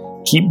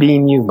 So keep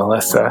being you,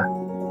 Melissa.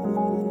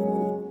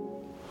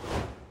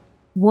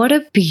 What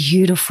a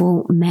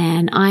beautiful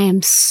man. I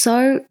am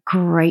so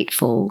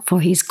grateful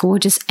for his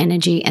gorgeous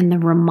energy and the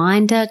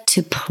reminder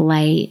to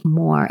play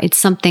more. It's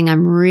something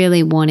I'm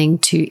really wanting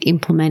to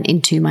implement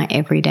into my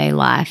everyday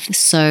life.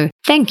 So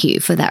thank you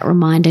for that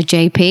reminder,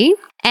 JP.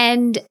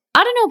 And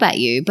I don't know about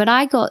you, but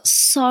I got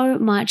so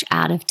much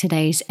out of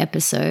today's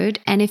episode.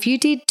 And if you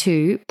did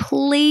too,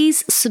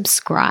 please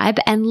subscribe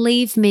and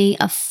leave me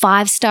a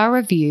 5-star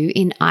review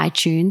in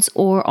iTunes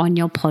or on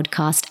your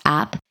podcast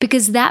app,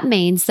 because that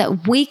means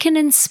that we can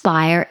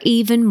inspire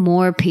even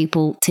more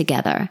people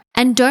together.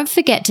 And don't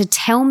forget to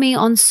tell me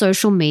on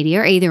social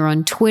media, either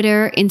on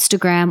Twitter,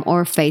 Instagram,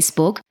 or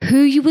Facebook,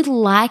 who you would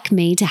like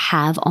me to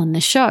have on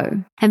the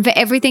show. And for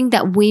everything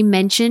that we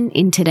mention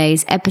in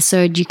today's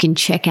episode, you can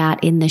check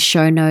out in the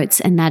show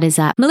notes, and that is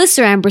at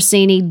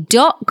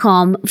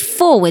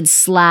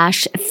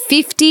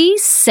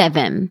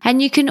melissaambrosini.com/57.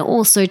 And you can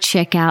also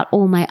check out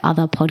all my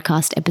other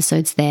podcast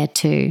episodes there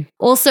too.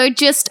 Also,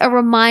 just a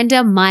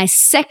reminder, my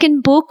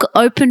second book,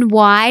 Open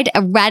Wide,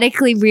 A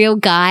Radically Real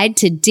Guide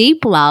to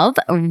Deep Love,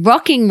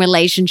 Rocking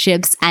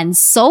Relationships, and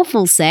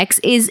Soulful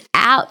Sex, is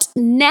out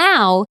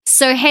now.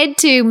 So head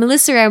to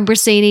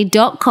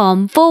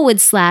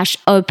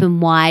melissaambrosini.com/open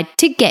wide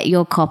to get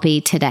your copy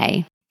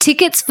today.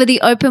 Tickets for the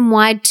Open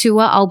Wide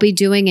tour I'll be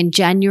doing in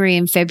January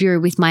and February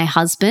with my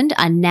husband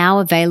are now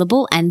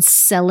available and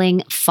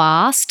selling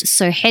fast.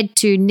 So head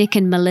to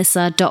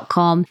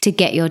nickandmelissa.com to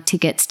get your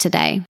tickets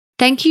today.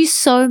 Thank you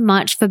so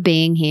much for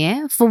being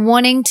here, for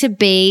wanting to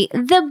be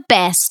the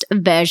best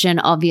version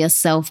of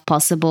yourself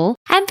possible,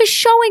 and for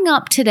showing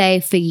up today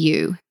for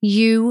you.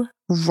 You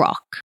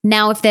rock.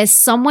 Now, if there's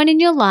someone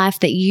in your life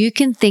that you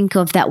can think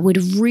of that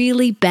would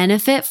really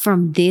benefit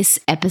from this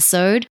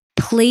episode,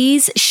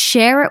 please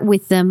share it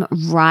with them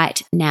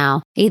right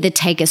now. Either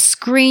take a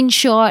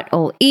screenshot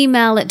or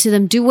email it to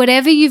them. Do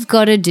whatever you've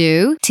got to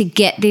do to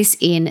get this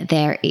in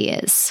their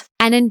ears.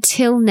 And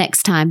until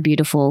next time,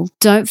 beautiful,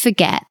 don't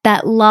forget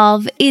that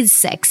love is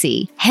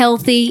sexy,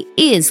 healthy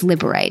is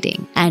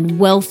liberating, and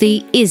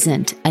wealthy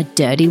isn't a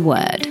dirty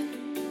word.